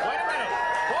 Wait a minute.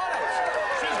 Hold it.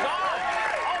 She's gone.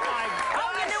 Oh, my God.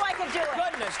 Oh, you knew I could do it.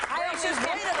 Goodness gracious,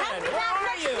 wait a minute. Where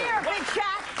are you? Here, big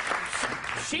shot.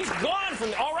 She's gone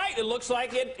from... All right, it looks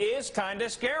like it is kind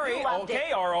of scary.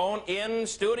 Okay, our own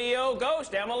in-studio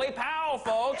ghost, Emily Powell,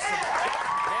 folks. Yeah.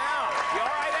 You all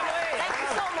right, Emily? Thank you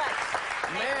so much.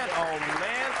 Man, oh,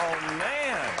 man, oh,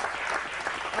 man.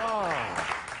 Oh,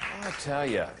 I tell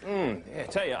you.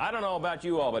 I don't know about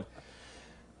you all, but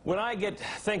when I get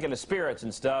thinking of spirits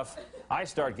and stuff, I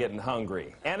start getting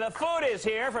hungry. And the food is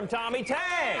here from Tommy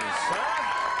Tang's.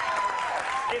 Huh?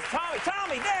 It's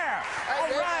Tommy, there. All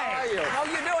right. How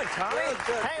you doing, Tommy?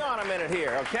 Good. Hang on a minute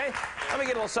here, okay? Let me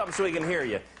get a little something so we can hear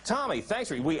you. Tommy, thanks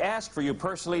for... We asked for you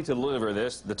personally to deliver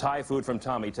the Thai food from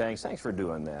Tommy Tang's. Thanks for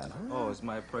doing that. Oh, it's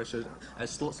my pleasure. As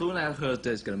soon as I heard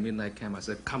there's going to be midnight camp, I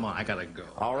said, come on, I got to go.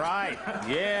 All right.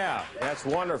 Yeah, that's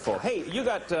wonderful. Hey, you've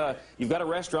got a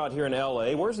restaurant here in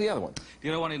L.A. Where's the other one? The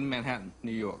other one in Manhattan,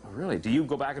 New York. Oh, really? Do you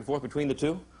go back and forth between the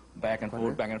two? Back and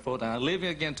forth, back and forth. And I leave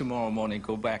again tomorrow morning,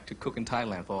 go back to cook in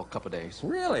Thailand for a couple of days.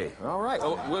 Really? All right.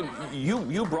 Oh, well,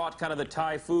 you brought kind of the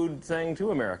Thai food thing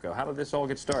to America. How did this all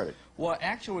get started? Well,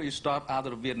 actually, it started out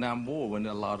of the Vietnam War when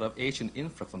a lot of Asian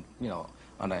influx, on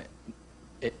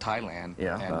Thailand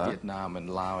and Vietnam and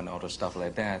Laos and all the stuff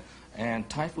like that. And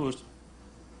Thai food,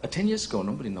 10 years ago,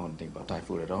 nobody knew anything about Thai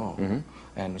food at all. Mm-hmm.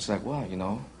 And it's like, wow,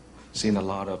 seen a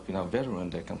lot of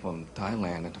veterans that come from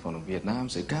Thailand and from Vietnam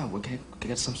say, God, we can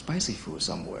get some spicy food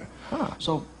somewhere. Huh.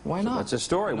 So why not? That's a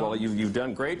story. Well, you've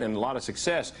done great and a lot of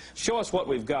success. Show us what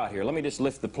we've got here. Let me just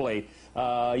lift the plate.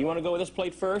 You want to go with this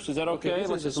plate first? Is that okay?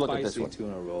 Let's just look at this one.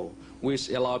 Tuna roll, which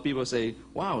a lot of people say,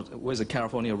 wow, where's a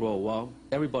California roll? Well,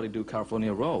 everybody do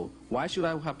California roll. Why should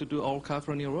I have to do all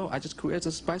California roll? I just create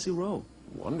a spicy roll.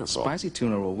 Wonderful. Spicy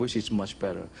tuna roll, which is much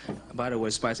better. By the way,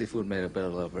 spicy food made a better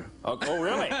lover. Oh,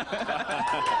 really?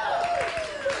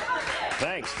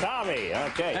 Thanks, Tommy.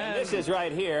 Okay, and this is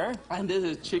right here. And this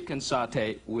is chicken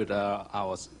sauté with our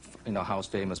house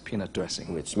famous peanut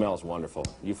dressing. It smells wonderful.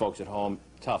 You folks at home,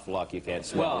 tough luck you can't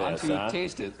smell this, until you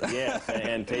taste it. Yes,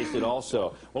 and taste it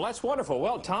also. Well, that's wonderful.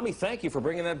 Well, Tommy, thank you for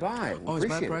bringing that by. Oh, it's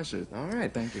my pleasure. All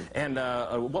right. Thank you. And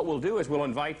what we'll do is we'll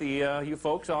invite you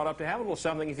folks on up to have a little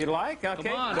something if you'd like. Okay?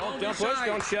 Come on, Don't push,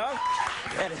 don't shove.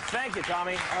 And thank you,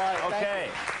 Tommy. All right, okay.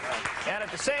 And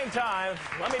at the same time,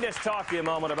 let me just talk to you a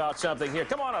moment about something here.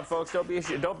 Come on up, folks.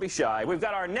 Don't be shy. We've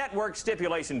got our network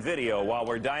stipulation video while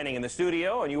we're dining in the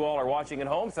studio, and you all are watching at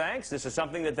home. Thanks. This is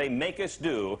something that they make us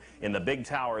do in the big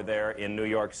tower there in New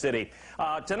York City.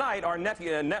 Tonight, our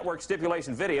network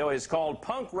stipulation video is called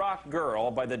Punk Rock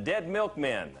Girl by the Dead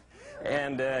Milkmen.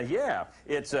 And, yeah,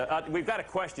 we've got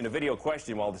a video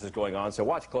question while this is going on, so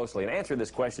watch closely and answer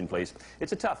this question, please.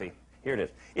 It's a toughie. Here it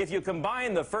is. If you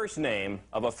combine the first name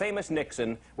of a famous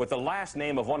Nixon with the last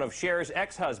name of one of Cher's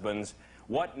ex-husbands,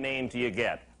 what name do you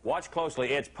get? Watch closely.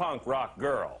 It's Punk Rock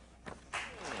Girl.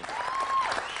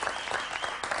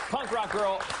 Punk Rock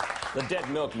Girl, the Dead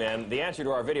Milkmen. The answer to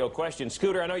our video question,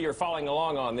 Scooter, I know you're following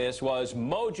along on this, was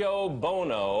Mojo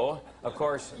Bono. Of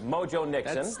course, Mojo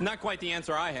Nixon. That's not quite the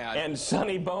answer I had. And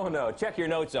Sonny Bono. Check your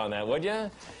notes on that, would you?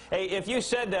 Hey, if you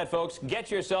said that, folks, get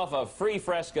yourself a free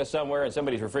Fresca somewhere in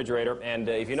somebody's refrigerator, and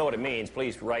if you know what it means,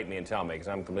 please write me and tell me, because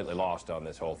I'm completely lost on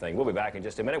this whole thing. We'll be back in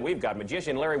just a minute. We've got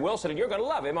magician Larry Wilson, and you're going to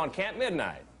love him on Camp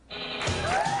Midnight.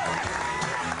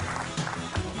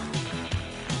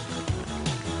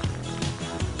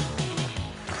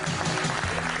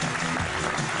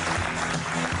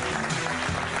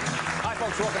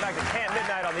 Welcome back to Camp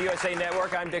Midnight on the USA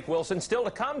Network. I'm Dick Wilson. Still to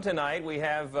come tonight, we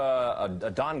have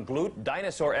a Don Bluth,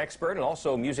 dinosaur expert, and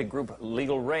also music group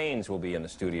Legal Reigns will be in the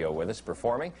studio with us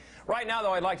performing. Right now,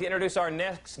 though, I'd like to introduce our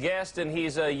next guest, and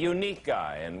he's a unique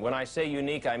guy. And when I say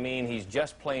unique, I mean he's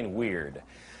just plain weird.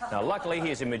 Now, luckily,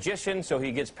 he's a magician, so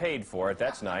he gets paid for it.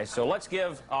 That's nice. So let's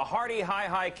give a hearty,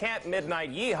 hi-hi Camp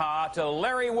Midnight yeehaw to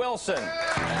Larry Wilson.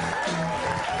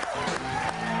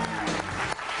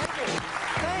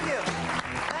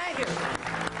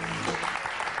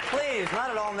 Not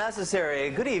at all necessary.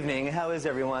 Good evening. How is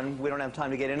everyone? We don't have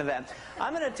time to get into that.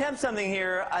 I'm going to attempt something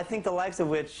here, I think the likes of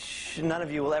which none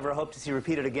of you will ever hope to see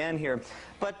repeated again here.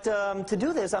 But to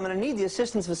do this, I'm going to need the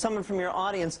assistance of someone from your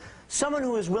audience, someone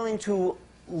who is willing to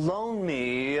loan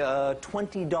me a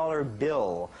 $20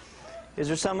 bill. Is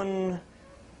there someone?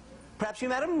 Perhaps you,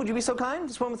 madam? Would you be so kind?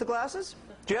 This one with the glasses?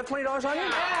 Do you have $20 on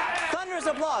you? Thunderous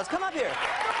applause. Come up here.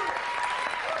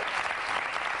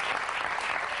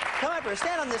 Come up here.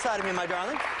 Stand on this side of me, my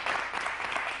darling.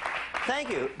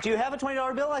 Thank you. Do you have a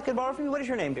 $20 bill I could borrow from you? What is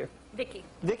your name, dear? Vicky.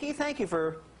 Vicky, thank you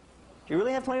for... Do you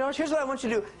really have $20? Here's what I want you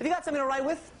to do. Have you got something to write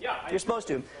with? Yeah. You're supposed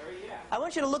to. I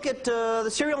want you to look at the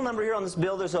serial number here on this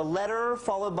bill. There's a letter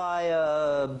followed by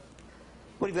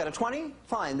what have you got, a 20?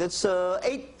 Fine. That's an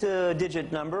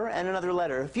 8-digit number and another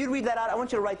letter. If you'd read that out, I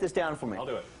want you to write this down for me. I'll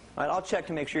do it. All right, I'll check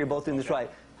to make sure you're both doing this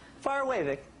right. Fire away,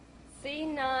 Vic.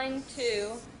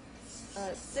 C92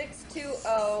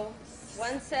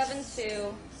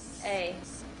 620-172A.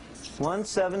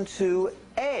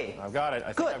 172A. I've got it.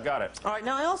 I think I've got it. All right,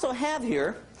 now I also have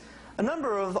here a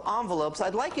number of envelopes.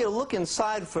 I'd like you to look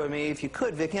inside for me, if you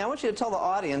could, Vicki. I want you to tell the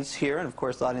audience here, and of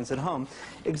course the audience at home,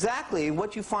 exactly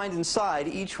what you find inside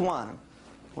each one.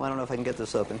 Well, I don't know if I can get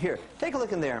this open. Here, take a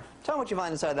look in there. Tell me what you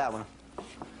find inside that one.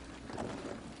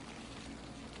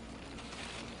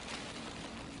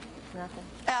 Nothing.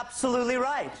 Absolutely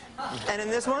right. And in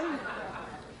this one?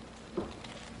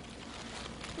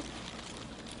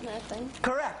 Nothing.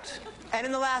 Correct. And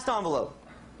in the last envelope?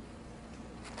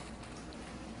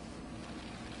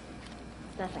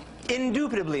 Nothing.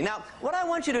 Indubitably. Now, what I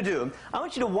want you to do, I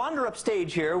want you to wander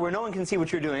upstage here where no one can see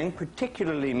what you're doing,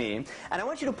 particularly me, and I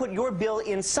want you to put your bill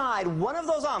inside one of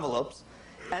those envelopes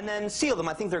and then seal them.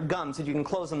 I think they're gummed, so you can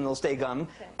close them and they'll stay gummed.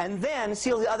 Okay. And then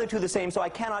seal the other two the same, so I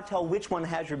cannot tell which one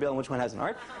has your bill and which one hasn't. All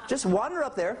right? Just wander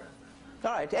up there.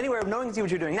 All right, anywhere no one can see what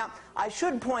you're doing. Now, I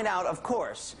should point out, of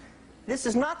course, this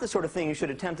is not the sort of thing you should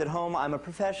attempt at home. I'm a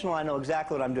professional. I know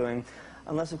exactly what I'm doing.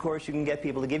 Unless, of course, you can get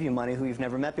people to give you money who you've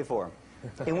never met before.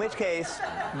 In which case,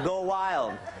 go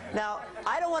wild. Now,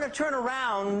 I don't want to turn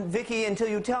around, Vicki, until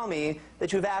you tell me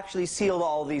that you've actually sealed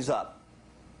all these up.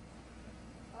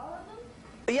 All of them?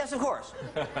 Yes, of course.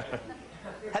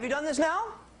 Have you done this now?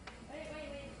 Wait.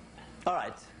 All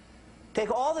right. Take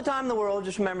all the time in the world.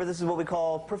 Just remember, this is what we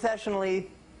call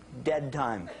professionally dead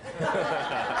time.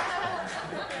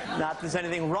 Not that there's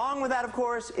anything wrong with that, of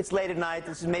course. It's late at night.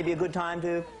 This is maybe a good time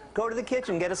to go to the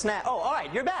kitchen, get a snack. Oh, all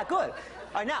right, you're back. Good.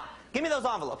 All right, now, give me those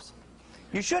envelopes.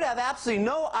 You should have absolutely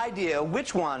no idea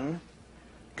which one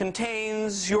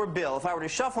contains your bill. If I were to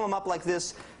shuffle them up like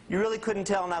this, you really couldn't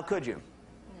tell now, could you?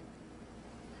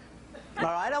 All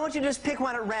right, I want you to just pick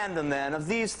one at random then. Of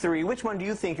these three, which one do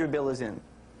you think your bill is in?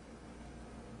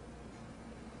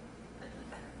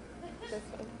 This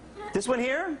one. This one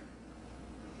here?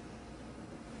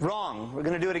 Wrong. We're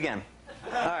going to do it again.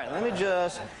 All right, let me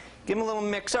just give him a little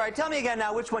mix. All right, tell me again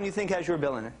now which one you think has your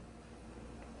bill in it.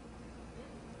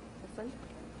 This one.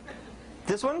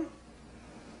 This one?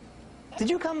 Did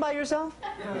you come by yourself?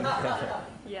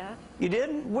 Yeah. You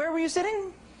did? Where were you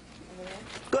sitting?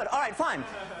 Good. All right, fine.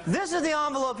 This is the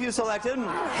envelope you selected.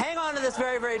 Hang on to this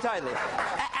very, very tightly.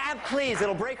 Please,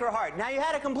 it'll break her heart. Now, you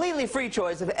had a completely free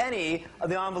choice of any of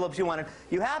the envelopes you wanted.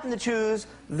 You happened to choose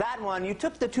that one. You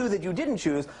took the two that you didn't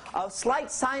choose. A slight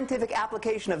scientific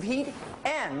application of heat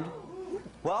and,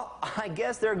 well, I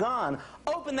guess they're gone.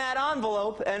 Open that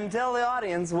envelope and tell the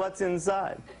audience what's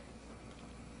inside.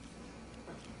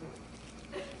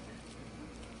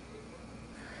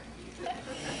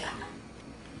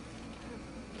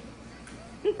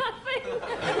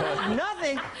 Nothing.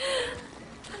 Nothing?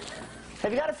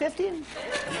 Have you got a 50?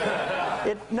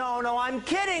 No, I'm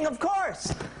kidding, of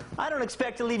course. I don't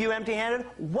expect to leave you empty-handed.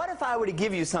 What if I were to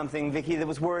give you something, Vicki, that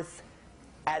was worth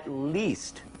at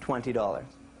least $20?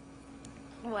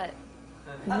 What?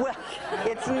 Well,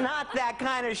 it's not that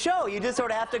kind of show. You just sort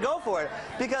of have to go for it.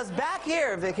 Because back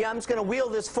here, Vicki, I'm just going to wheel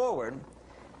this forward,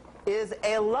 is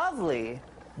a lovely,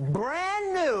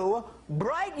 brand new,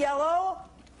 bright yellow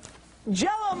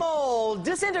Jell-O mold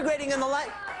disintegrating in the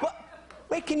light. What?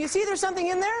 Wait, can you see there's something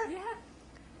in there? Yeah.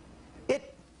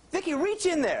 Vicki, reach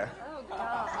in there. Oh,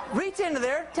 God. Reach into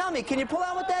there. Tell me, can you pull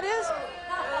out what that is?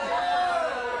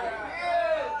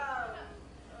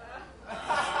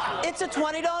 It's a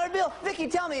 $20 bill. Vicki,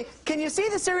 tell me, can you see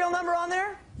the serial number on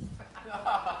there? Yes.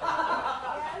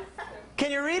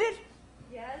 Can you read it?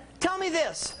 Yes. Tell me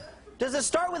this. Does it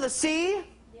start with a C?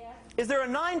 Yes. Is there a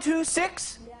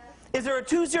 926? Yes. Is there a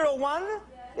 201? Yes.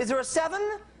 Is there a 7?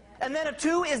 Yes. And then a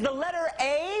 2? Is the letter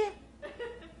A?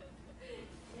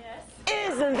 Yes.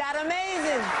 Isn't that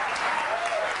amazing?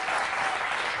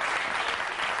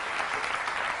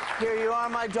 Here you are,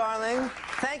 my darling.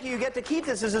 Thank you. You get to keep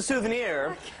this as a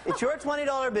souvenir. It's your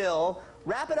 $20 bill.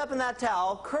 Wrap it up in that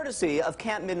towel, courtesy of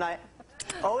Camp Midnight.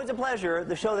 Always a pleasure.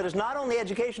 The show that is not only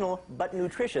educational, but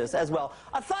nutritious as well.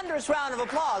 A thunderous round of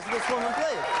applause for this woman,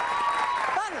 please.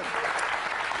 Thunder.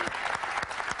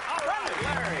 All right,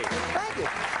 Larry. Thank you.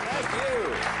 Thank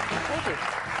you. Thank you.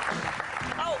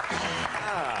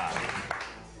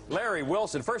 Larry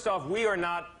Wilson. First off, we are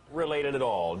not related at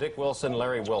all. Dick Wilson,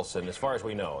 Larry Wilson, as far as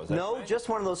we know. Is that No, right? just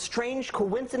one of those strange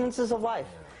coincidences of life.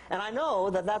 And I know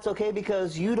that that's okay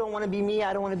because you don't want to be me,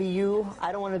 I don't want to be you,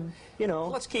 I don't want to, you know.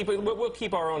 Let's keep it. We'll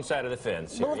keep our own side of the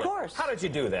fence here. Well, of course. How did you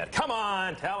do that? Come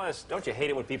on, tell us. Don't you hate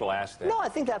it when people ask that? No, I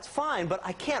think that's fine, but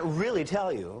I can't really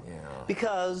tell you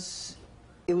because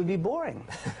it would be boring.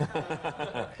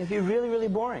 It'd be really, really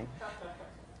boring.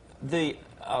 The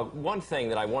one thing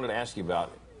that I wanted to ask you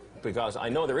about, because I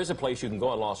know there is a place you can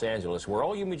go in Los Angeles where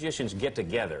all you magicians get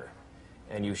together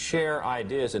and you share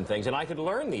ideas and things, and I could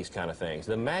learn these kind of things.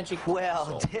 The magic Well,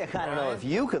 castle, Dick, I don't know if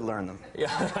you could learn them.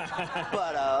 Yeah.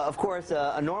 But, of course,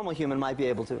 a normal human might be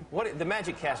able to. What, the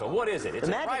Magic Castle, what is it? It's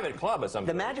a private club or something.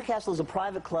 The Magic Castle is a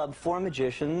private club for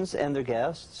magicians and their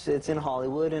guests. It's in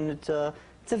Hollywood, and it's a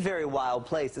very wild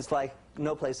place. It's like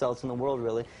no place else in the world,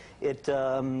 really. It's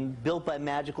built by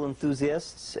magical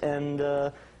enthusiasts, and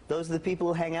those are the people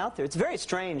who hang out there. It's very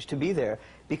strange to be there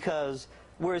because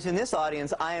whereas in this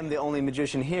audience, I am the only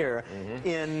magician here.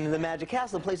 In the Magic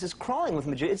Castle, the place is crawling with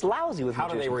magicians. It's lousy with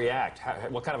magicians. How do they react?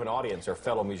 What kind of an audience are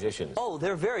fellow musicians? Oh,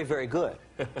 they're very, very good.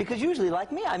 Because usually,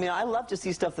 like me, I mean, I love to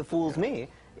see stuff that fools me.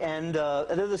 And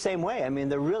they're the same way. I mean,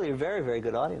 they're really a very, very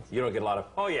good audience. You don't get a lot of,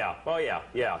 oh yeah, oh yeah,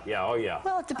 yeah, yeah, oh yeah.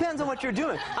 Well, it depends on what you're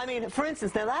doing. I mean, for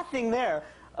instance, now that thing there,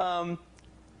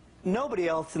 nobody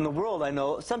else in the world I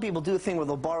know, some people do a thing where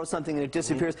they'll borrow something and it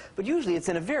disappears, but usually it's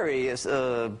in a very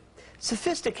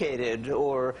sophisticated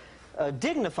or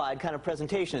dignified kind of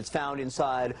presentation. It's found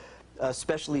inside a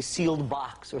specially sealed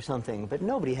box or something, but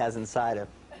nobody has inside a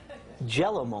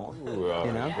Jell-O mold,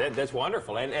 you know? That's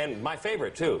wonderful, and my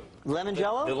favorite, too. Lemon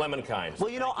Jell-O? The lemon kind. Well,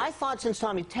 you know, I thought since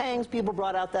Tommy Tang's people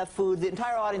brought out that food, the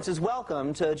entire audience is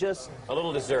welcome to just... A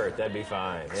little dessert, that'd be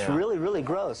fine. It's really, really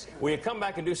gross. Will you come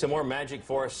back and do some more magic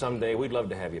for us someday? We'd love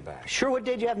to have you back. Sure, what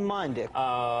day do you have in mind, Dick?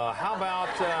 How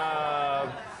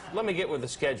about, let me get with the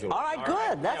schedule. All right,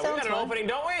 good. That sounds we got an fun. opening,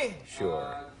 don't we?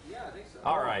 Sure.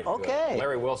 All right. Okay. Good.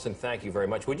 Larry Wilson, thank you very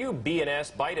much. Would you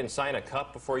B&S, bite and sign a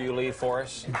cup before you leave for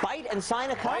us? Bite and sign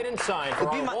a cup? Bite and sign for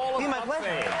our Wall of Cup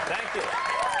fame. Thank you.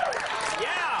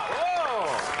 Yeah. Whoa.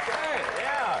 Okay.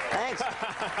 Yeah. Thanks.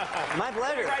 My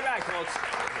pleasure. We'll be right back, folks.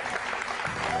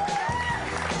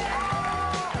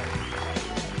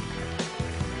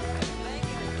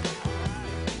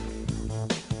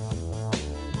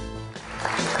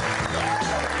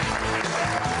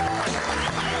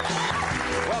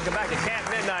 Welcome back to Camp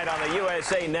Midnight on the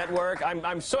USA Network.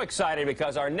 I'm so excited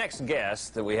because our next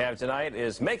guest that we have tonight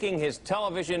is making his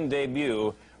television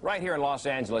debut right here in Los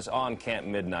Angeles on Camp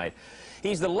Midnight.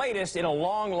 He's the latest in a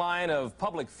long line of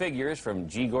public figures from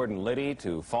G. Gordon Liddy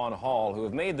to Fawn Hall who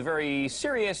have made the very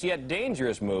serious yet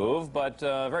dangerous move, but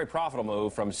very profitable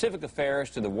move from civic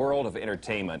affairs to the world of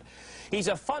entertainment. He's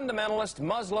a fundamentalist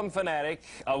Muslim fanatic,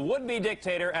 a would-be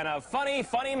dictator, and a funny,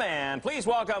 funny man. Please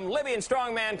welcome Libyan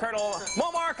strongman Colonel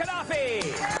Muammar Gaddafi.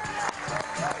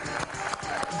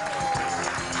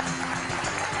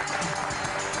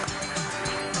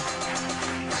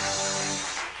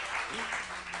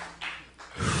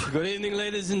 Good evening,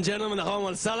 ladies and gentlemen.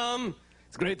 Ahlan salam.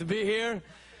 It's great to be here.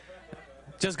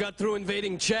 Just got through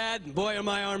invading Chad. Boy, are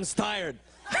my arms tired.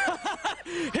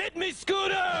 Hit me,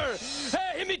 Scooter!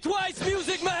 Hey, hit me twice,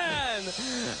 Music Man!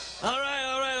 All right.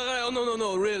 Oh,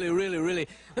 no. Really.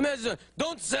 Let me ask you,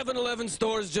 don't 7-Eleven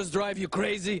stores just drive you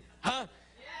crazy? Huh?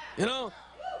 You know?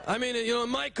 I mean, you know, in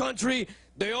my country,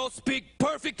 they all speak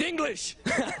perfect English.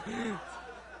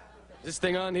 This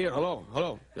thing on here, hello.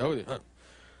 Oh, really.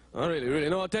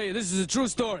 No, I'll tell you, this is a true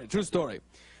story.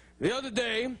 The other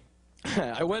day,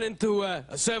 I went into a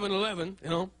 7-Eleven, you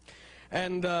know,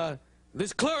 and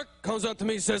this clerk comes up to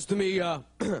me and says to me,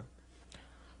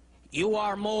 you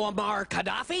are Muammar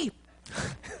Gaddafi?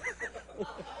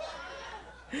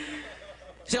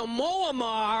 So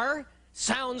Muammar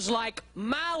sounds like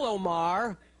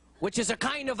Malomar, which is a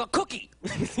kind of a cookie.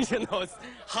 You know, it's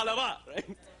halava,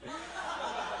 right?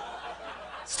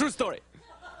 It's a true story.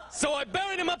 So I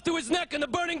buried him up to his neck in the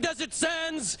burning desert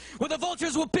sands, where the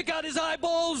vultures will pick out his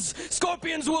eyeballs,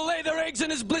 scorpions will lay their eggs in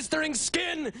his blistering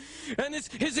skin, and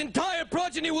his entire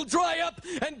progeny will dry up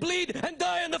and bleed and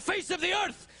die on the face of the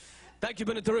earth. Thank you,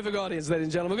 been a terrific audience, ladies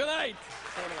and gentlemen. Good night.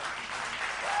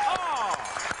 Oh,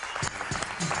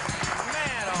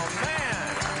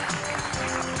 man.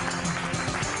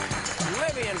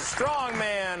 Libyan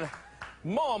strongman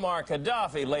Muammar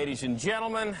Gaddafi, ladies and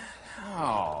gentlemen.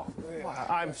 Oh,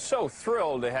 I'm so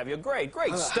thrilled to have you. Great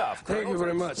stuff. Thank you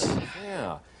very much.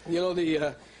 Yeah. You know,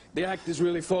 the act is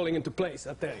really falling into place,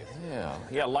 I tell you.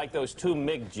 Yeah, like those 2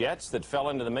 MiG jets that fell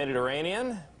into the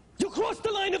Mediterranean. You crossed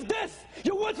the line of death!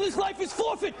 Your worthless life is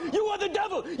forfeit! You are the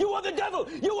devil! You are the devil!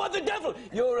 You are the devil!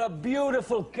 You're a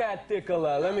beautiful cat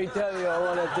tickler, let me tell you.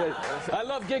 I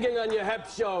love gigging on your hep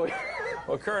show.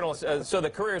 Well, Colonel, so the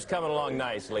career's coming along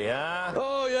nicely, huh?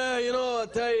 Oh, yeah, you know, I'll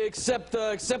tell you, except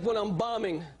when I'm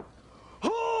bombing.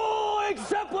 Oh,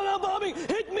 except when I'm bombing!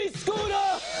 Hit me,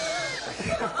 Scooter!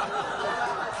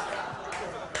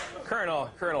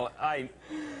 Colonel,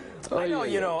 I know,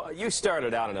 you know, you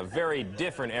started out in a very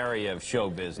different area of show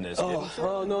business. No,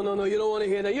 you don't want to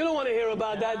hear that. You don't want to hear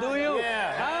about that, do you?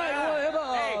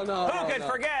 Who could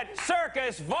forget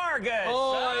Circus Vargas?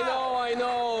 Oh, I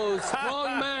know.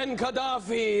 Strongman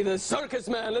Gaddafi, the circus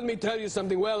man. Let me tell you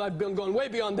something. Well, I've been going way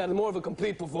beyond that. I'm more of a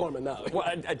complete performer now. Well,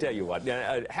 I tell you what.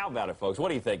 How about it, folks? What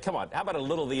do you think? Come on. How about a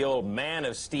little of the old Man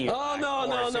of Steel? Oh, no.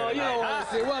 You don't want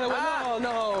to see.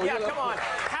 No. Yeah, come on.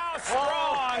 How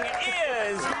strong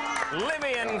is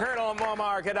Libyan Colonel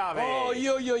Muammar Gaddafi? Oh,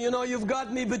 you know, you've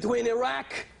got me between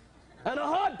Iraq and a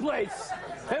hard place.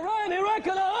 Iraq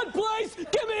and a hard place?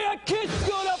 Give me a kiss,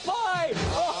 Scooter Pie!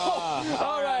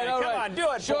 All right. Come on, do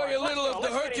it. Show you a little of the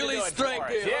Hercules strength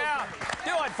here. Yeah,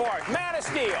 do it for us. Man of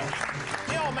Steel.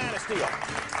 The old Man of Steel.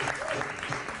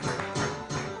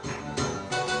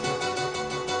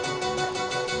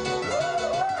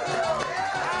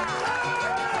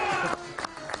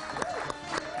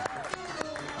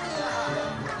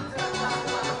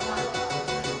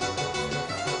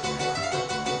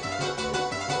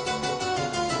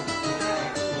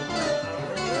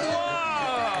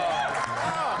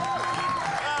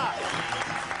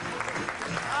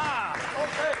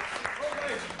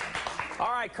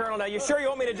 Colonel, now you sure you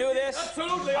want me to do this?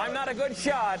 Absolutely. I'm not a good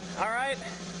shot, all right?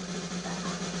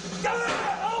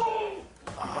 Oh,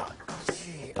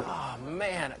 gee. Oh,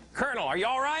 man. Colonel, are you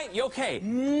all right? You okay?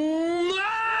 Wow.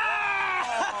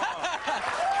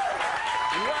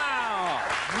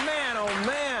 Man, oh,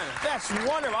 man. That's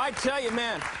wonderful. I tell you,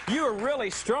 man, you are really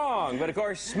strong. But, of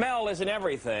course, smell isn't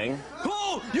everything.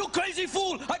 Oh, you crazy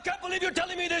fool! I can't believe you're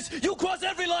telling me this! You cross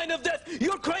every line of death!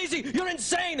 You're crazy! You're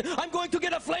insane! I'm going to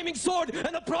get a flaming sword,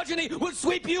 and the progeny will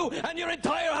sweep you and your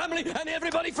entire family and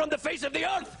everybody from the face of the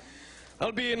earth!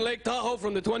 I'll be in Lake Tahoe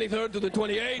from the 23rd to the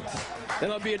 28th.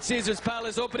 Then I'll be at Caesar's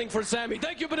Palace opening for Sammy.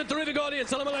 Thank you for the terrific audience.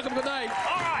 Salam alaikum. Good night.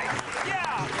 All right.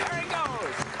 Yeah, there he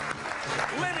goes.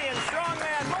 Libyan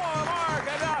strongman Muammar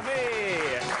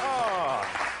Gaddafi. Oh.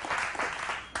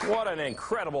 What an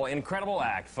incredible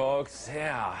act, folks.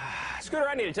 Yeah. Scooter,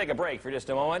 I need to take a break for just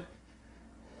a moment.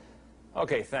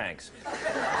 Okay, thanks.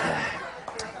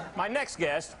 My next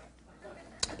guest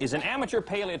is an amateur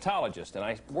paleontologist, and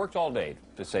I worked all day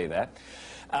to say that,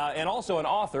 and also an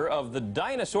author of the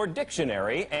Dinosaur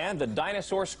Dictionary and the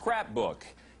Dinosaur Scrapbook.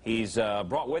 He's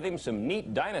brought with him some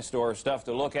neat dinosaur stuff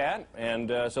to look at,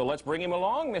 and so let's bring him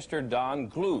along, Mr. Don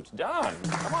Glut. Don,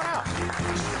 come on out.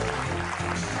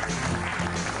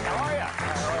 How are you?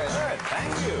 Good,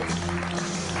 thank you.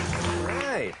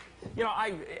 Right. You know,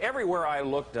 everywhere I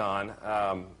look, Don,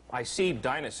 I see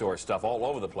dinosaur stuff all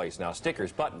over the place now.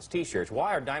 Stickers, buttons, T-shirts.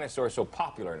 Why are dinosaurs so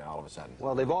popular now all of a sudden?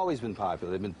 Well, they've always been popular.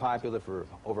 They've been popular for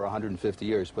over 150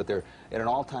 years, but they're at an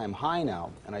all-time high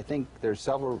now, and I think there's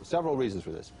several reasons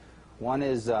for this. One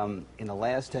is in the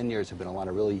last 10 years have been a lot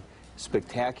of really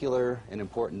spectacular and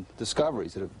important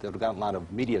discoveries that have gotten a lot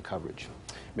of media coverage,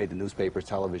 made the newspapers,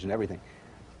 television, everything.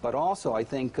 But also, I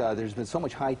think there's been so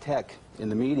much high-tech in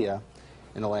the media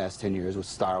in the last 10 years with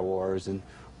Star Wars and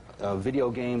video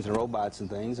games and robots and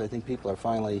things. I think people are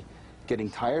finally getting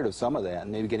tired of some of that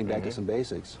and maybe getting back to some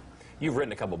basics. You've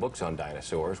written a couple books on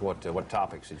dinosaurs. What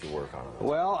topics did you work on?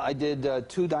 Well, I did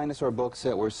 2 dinosaur books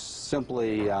that were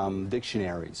simply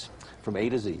dictionaries from A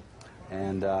to Z.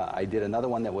 And I did another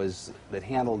one that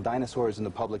handled dinosaurs in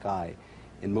the public eye,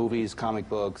 in movies, comic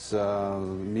books,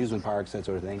 amusement parks, that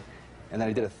sort of thing. And then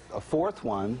I did a 4th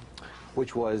one,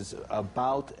 which was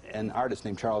about an artist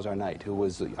named Charles R. Knight, who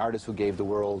was the artist who gave the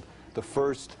world the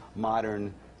first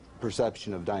modern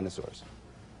perception of dinosaurs.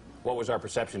 What was our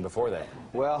perception before that?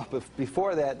 Well,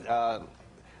 before that,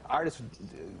 artists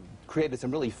created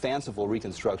some really fanciful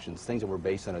reconstructions, things that were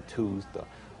based on a tooth,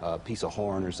 a piece of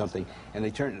horn or something, and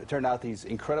they turned out these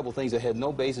incredible things that had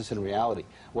no basis in reality.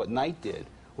 What Knight did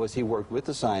was he worked with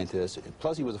the scientists,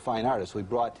 plus he was a fine artist, so he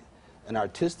brought an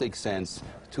artistic sense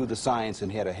to the science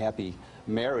and had a happy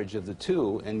marriage of the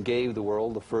two and gave the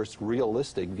world the first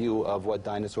realistic view of what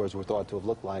dinosaurs were thought to have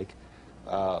looked like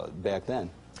back then.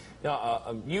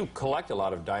 Now, you collect a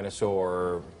lot of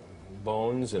dinosaur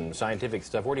bones and scientific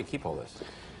stuff. Where do you keep all this?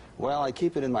 Well, I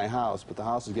keep it in my house, but the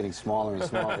house is getting smaller and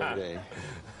smaller every day.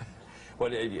 Well,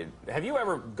 have you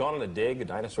ever gone on a dig, a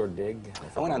dinosaur dig?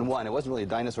 I went on one. It wasn't really a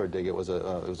dinosaur dig. It was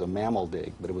a mammal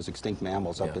dig, but it was extinct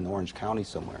mammals up in Orange County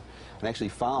somewhere. And actually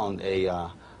found a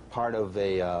part of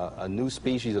a new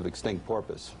species of extinct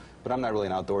porpoise. But I'm not really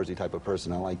an outdoorsy type of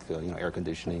person. I like you know, air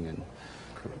conditioning and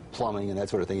plumbing and that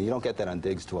sort of thing. You don't get that on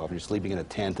digs too often. You're sleeping in a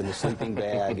tent in a sleeping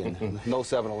bag and no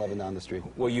 7-Eleven down the street.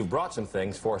 Well, you've brought some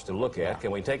things for us to look at.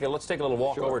 Can we take let's take a little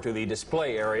walk over to the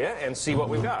display area and see what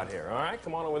we've got here. All right,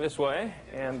 come on over this way.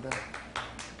 And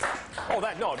oh,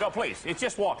 no, please. It's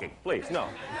just walking. Please, no.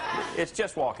 It's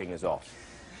just walking is all.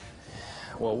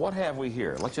 Well, what have we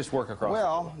here? Let's just work across.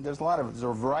 Well, there's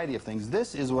a variety of things.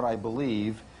 This is what I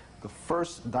believe the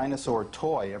first dinosaur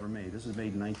toy ever made. This was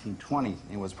made in 1920.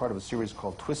 It was part of a series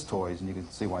called Twist Toys, and you can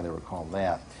see why they were called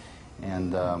that.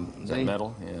 And is that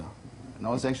metal? Yeah.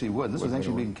 No, it's actually wood. This was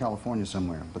actually made in California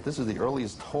somewhere. But this is the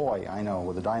earliest toy I know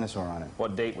with a dinosaur on it.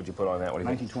 What date would you put on that? What do you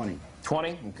 1920. 20?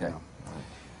 Okay. Yeah.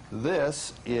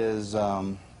 This is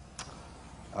a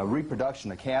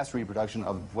reproduction, a cast reproduction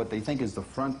of what they think is the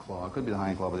front claw. It could be the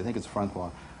hind claw, but they think it's the front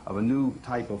claw of a new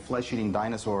type of flesh-eating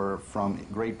dinosaur from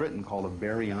Great Britain called a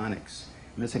baryonyx.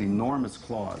 And this had enormous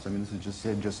claws. I mean,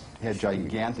 this had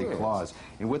gigantic claws.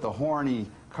 And with a horny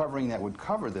covering that would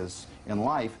cover this in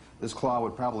life, this claw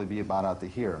would probably be about out to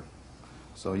here.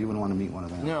 So you wouldn't want to meet one of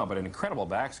them. No, but an incredible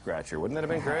back scratcher. Wouldn't that have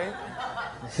been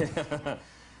great?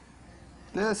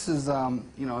 This is,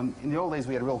 you know, in the old days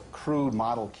we had real crude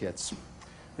model kits.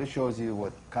 This shows you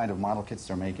what kind of model kits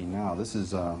they're making now. This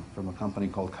is from a company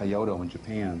called Kyoto in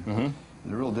Japan. And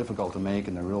they're real difficult to make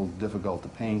and they're real difficult to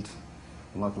paint.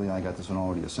 Luckily, I got this one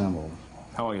already assembled.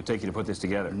 How long did it take you to put this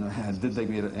together? It didn't take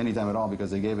me any time at all because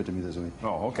they gave it to me this week.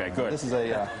 Oh, okay, good. This is a...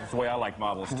 That's the way I like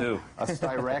models, too. A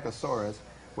Styracosaurus.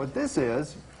 What this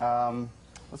is,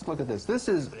 let's look at this. This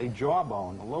is a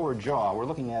jawbone, a lower jaw. We're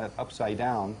looking at it upside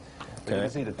down. Okay. You can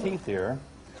see the teeth here.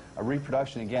 A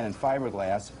reproduction, again, in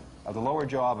fiberglass of the lower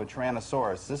jaw of a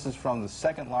Tyrannosaurus. This is from the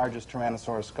second largest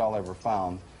Tyrannosaurus skull ever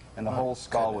found. And the whole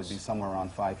skull would be somewhere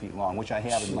around 5 feet long, which I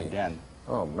have in my den.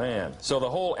 Oh, man. So the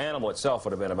whole animal itself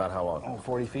would have been about how long? Oh,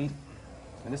 40 feet.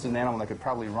 And this is an animal that could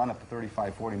probably run up to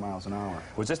 35, 40 miles an hour.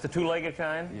 Was this the two-legged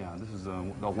kind? Yeah, this is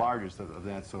the largest of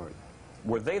that sort.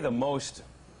 Were they the most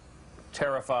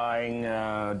terrifying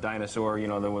dinosaur, you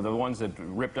know, the ones that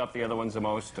ripped up the other ones the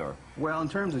most? Or? Well, in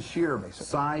terms of sheer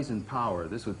size and power,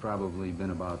 this would probably have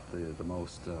been about the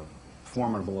most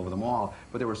formidable of them all.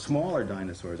 But there were smaller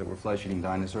dinosaurs that were flesh-eating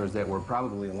dinosaurs that were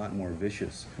probably a lot more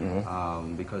vicious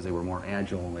because they were more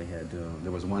agile. They had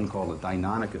there was one called a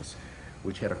Deinonychus,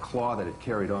 which had a claw that it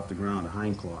carried off the ground, a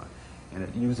hind claw, and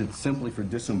it used it simply for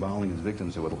disemboweling its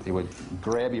victims. It would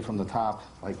grab you from the top,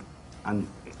 like,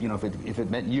 you know, if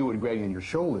it meant you, it would grab you on your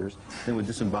shoulders, then it would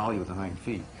disembowel you with the hind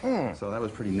feet. So that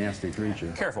was a pretty nasty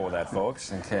creature. Careful with that,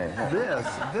 folks. Okay.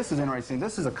 This is interesting.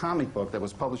 This is a comic book that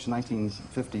was published in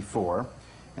 1954,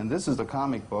 and this is the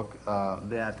comic book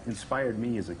that inspired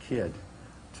me as a kid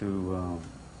to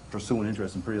pursue an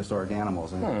interest in prehistoric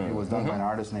animals. And it was done by an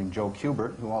artist named Joe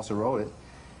Kubert, who also wrote it,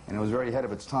 and it was very ahead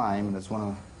of its time, and it's one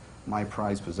of my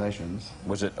prized possessions.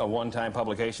 Was it a one-time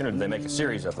publication, or did they make a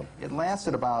series of them? It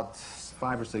lasted about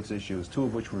 5 or 6 issues, 2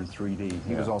 of which were in 3D.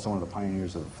 He was also one of the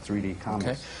pioneers of 3D comics.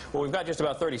 Okay. Well, we've got just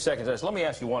about 30 seconds left. So let me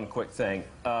ask you one quick thing.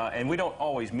 And we don't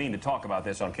always mean to talk about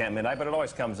this on Camp Midnight, but it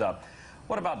always comes up.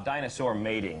 What about dinosaur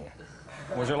mating?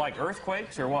 Was there like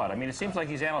earthquakes or what? I mean, it seems like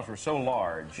these animals were so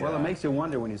large. Well, it makes you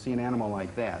wonder when you see an animal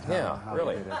like that. How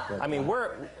really. I mean,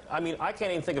 I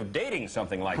can't even think of dating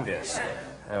something like this.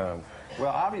 Well,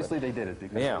 obviously they did it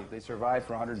because they survived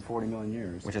for 140 million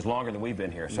years. Which is longer than we've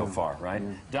been here so far, right?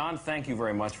 Don, thank you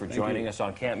very much for joining us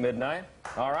on Camp Midnight.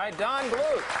 All right, Don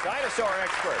Glut, dinosaur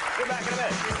expert. Get back in a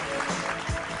minute.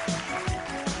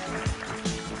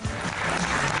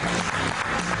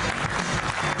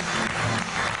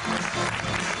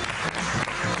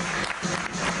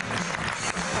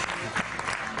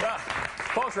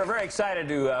 Folks, we're very excited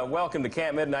to welcome to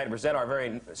Camp Midnight and present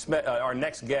our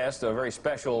next guest, a very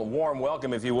special, warm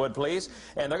welcome, if you would, please.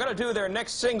 And they're going to do their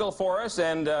next single for us,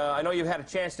 and I know you've had a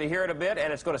chance to hear it a bit,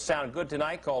 and it's going to sound good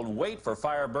tonight, called Wait for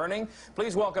Fire Burning.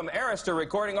 Please welcome Arista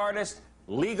recording artist,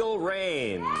 Legal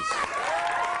Rains.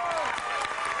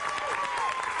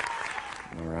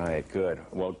 All right, good.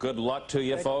 Well, good luck to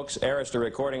you, folks. Arista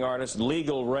recording artist,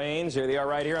 Legal Rains. Here they are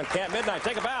right here on Camp Midnight.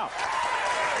 Take a bow.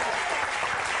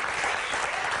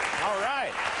 All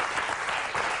right.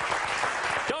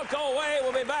 Don't go away.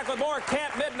 We'll be be back with more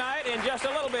Camp Midnight in just a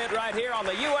little bit right here on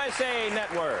the USA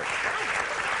Network.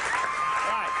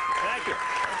 All right. Thank you.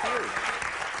 Thank you.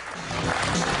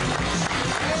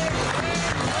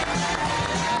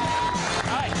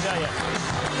 I tell you.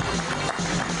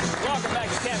 Welcome back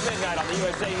to Camp Midnight on the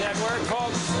USA Network,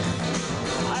 folks.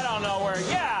 I don't know where,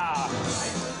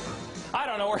 I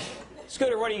don't know where.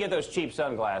 Scooter, where do you get those cheap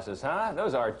sunglasses, huh?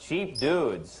 Those are cheap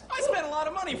dudes. I spent a lot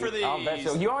of money for these. I'll bet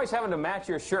so. You always having to match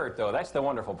your shirt, though. That's the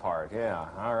wonderful part. Yeah.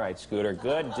 All right, Scooter.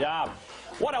 Good job.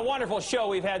 What a wonderful show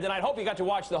we've had tonight. Hope you got to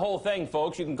watch the whole thing,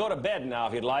 folks. You can go to bed now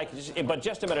if you'd like. But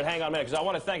just a minute. Hang on a minute, because I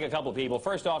want to thank a couple of people.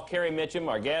 First off, Carrie Mitchum,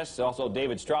 our guest. Also,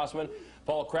 David Strassman.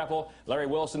 Paul Kreppel, Larry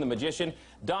Wilson, the magician,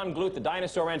 Don Gluth, the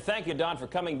dinosaur man. Thank you, Don, for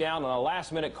coming down on a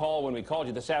last-minute call when we called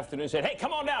you this afternoon and said, hey,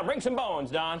 come on down, bring some bones,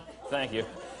 Don. Thank you.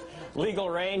 Legal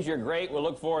Range, you're great. We'll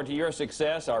look forward to your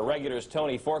success. Our regulars,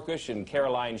 Tony Forkush and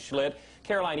Caroline Schlitt.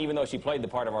 Caroline, even though she played the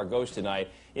part of our ghost tonight,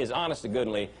 is honest to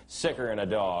goodness sicker than a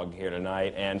dog here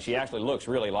tonight, and she actually looks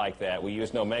really like that. We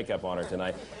used no makeup on her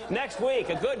tonight. Next week,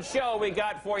 a good show we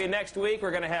got for you next week.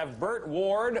 We're going to have Burt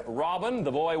Ward, Robin,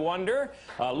 the boy wonder,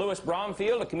 Louis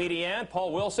Bromfield, a comedian,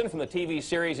 Paul Wilson from the TV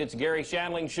series It's Gary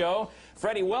Shandling Show,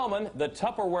 Freddie Wellman, the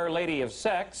Tupperware Lady of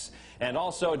Sex, and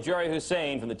also Jerry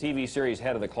Hussein from the TV series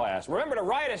Head of the Class. Remember to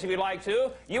write us if you'd like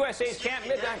to. USA's Camp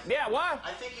Midnight. Yeah, what?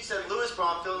 I think you said Louis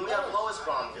Bromfield, and we have Lois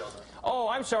Bromfield. Oh,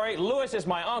 I'm sorry. Louis is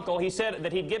my uncle. He said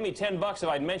that he'd give me $10 if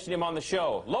I'd mention him on the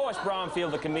show. Lois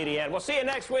Bromfield, the comedian. We'll see you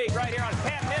next week right here on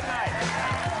Camp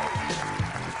Midnight.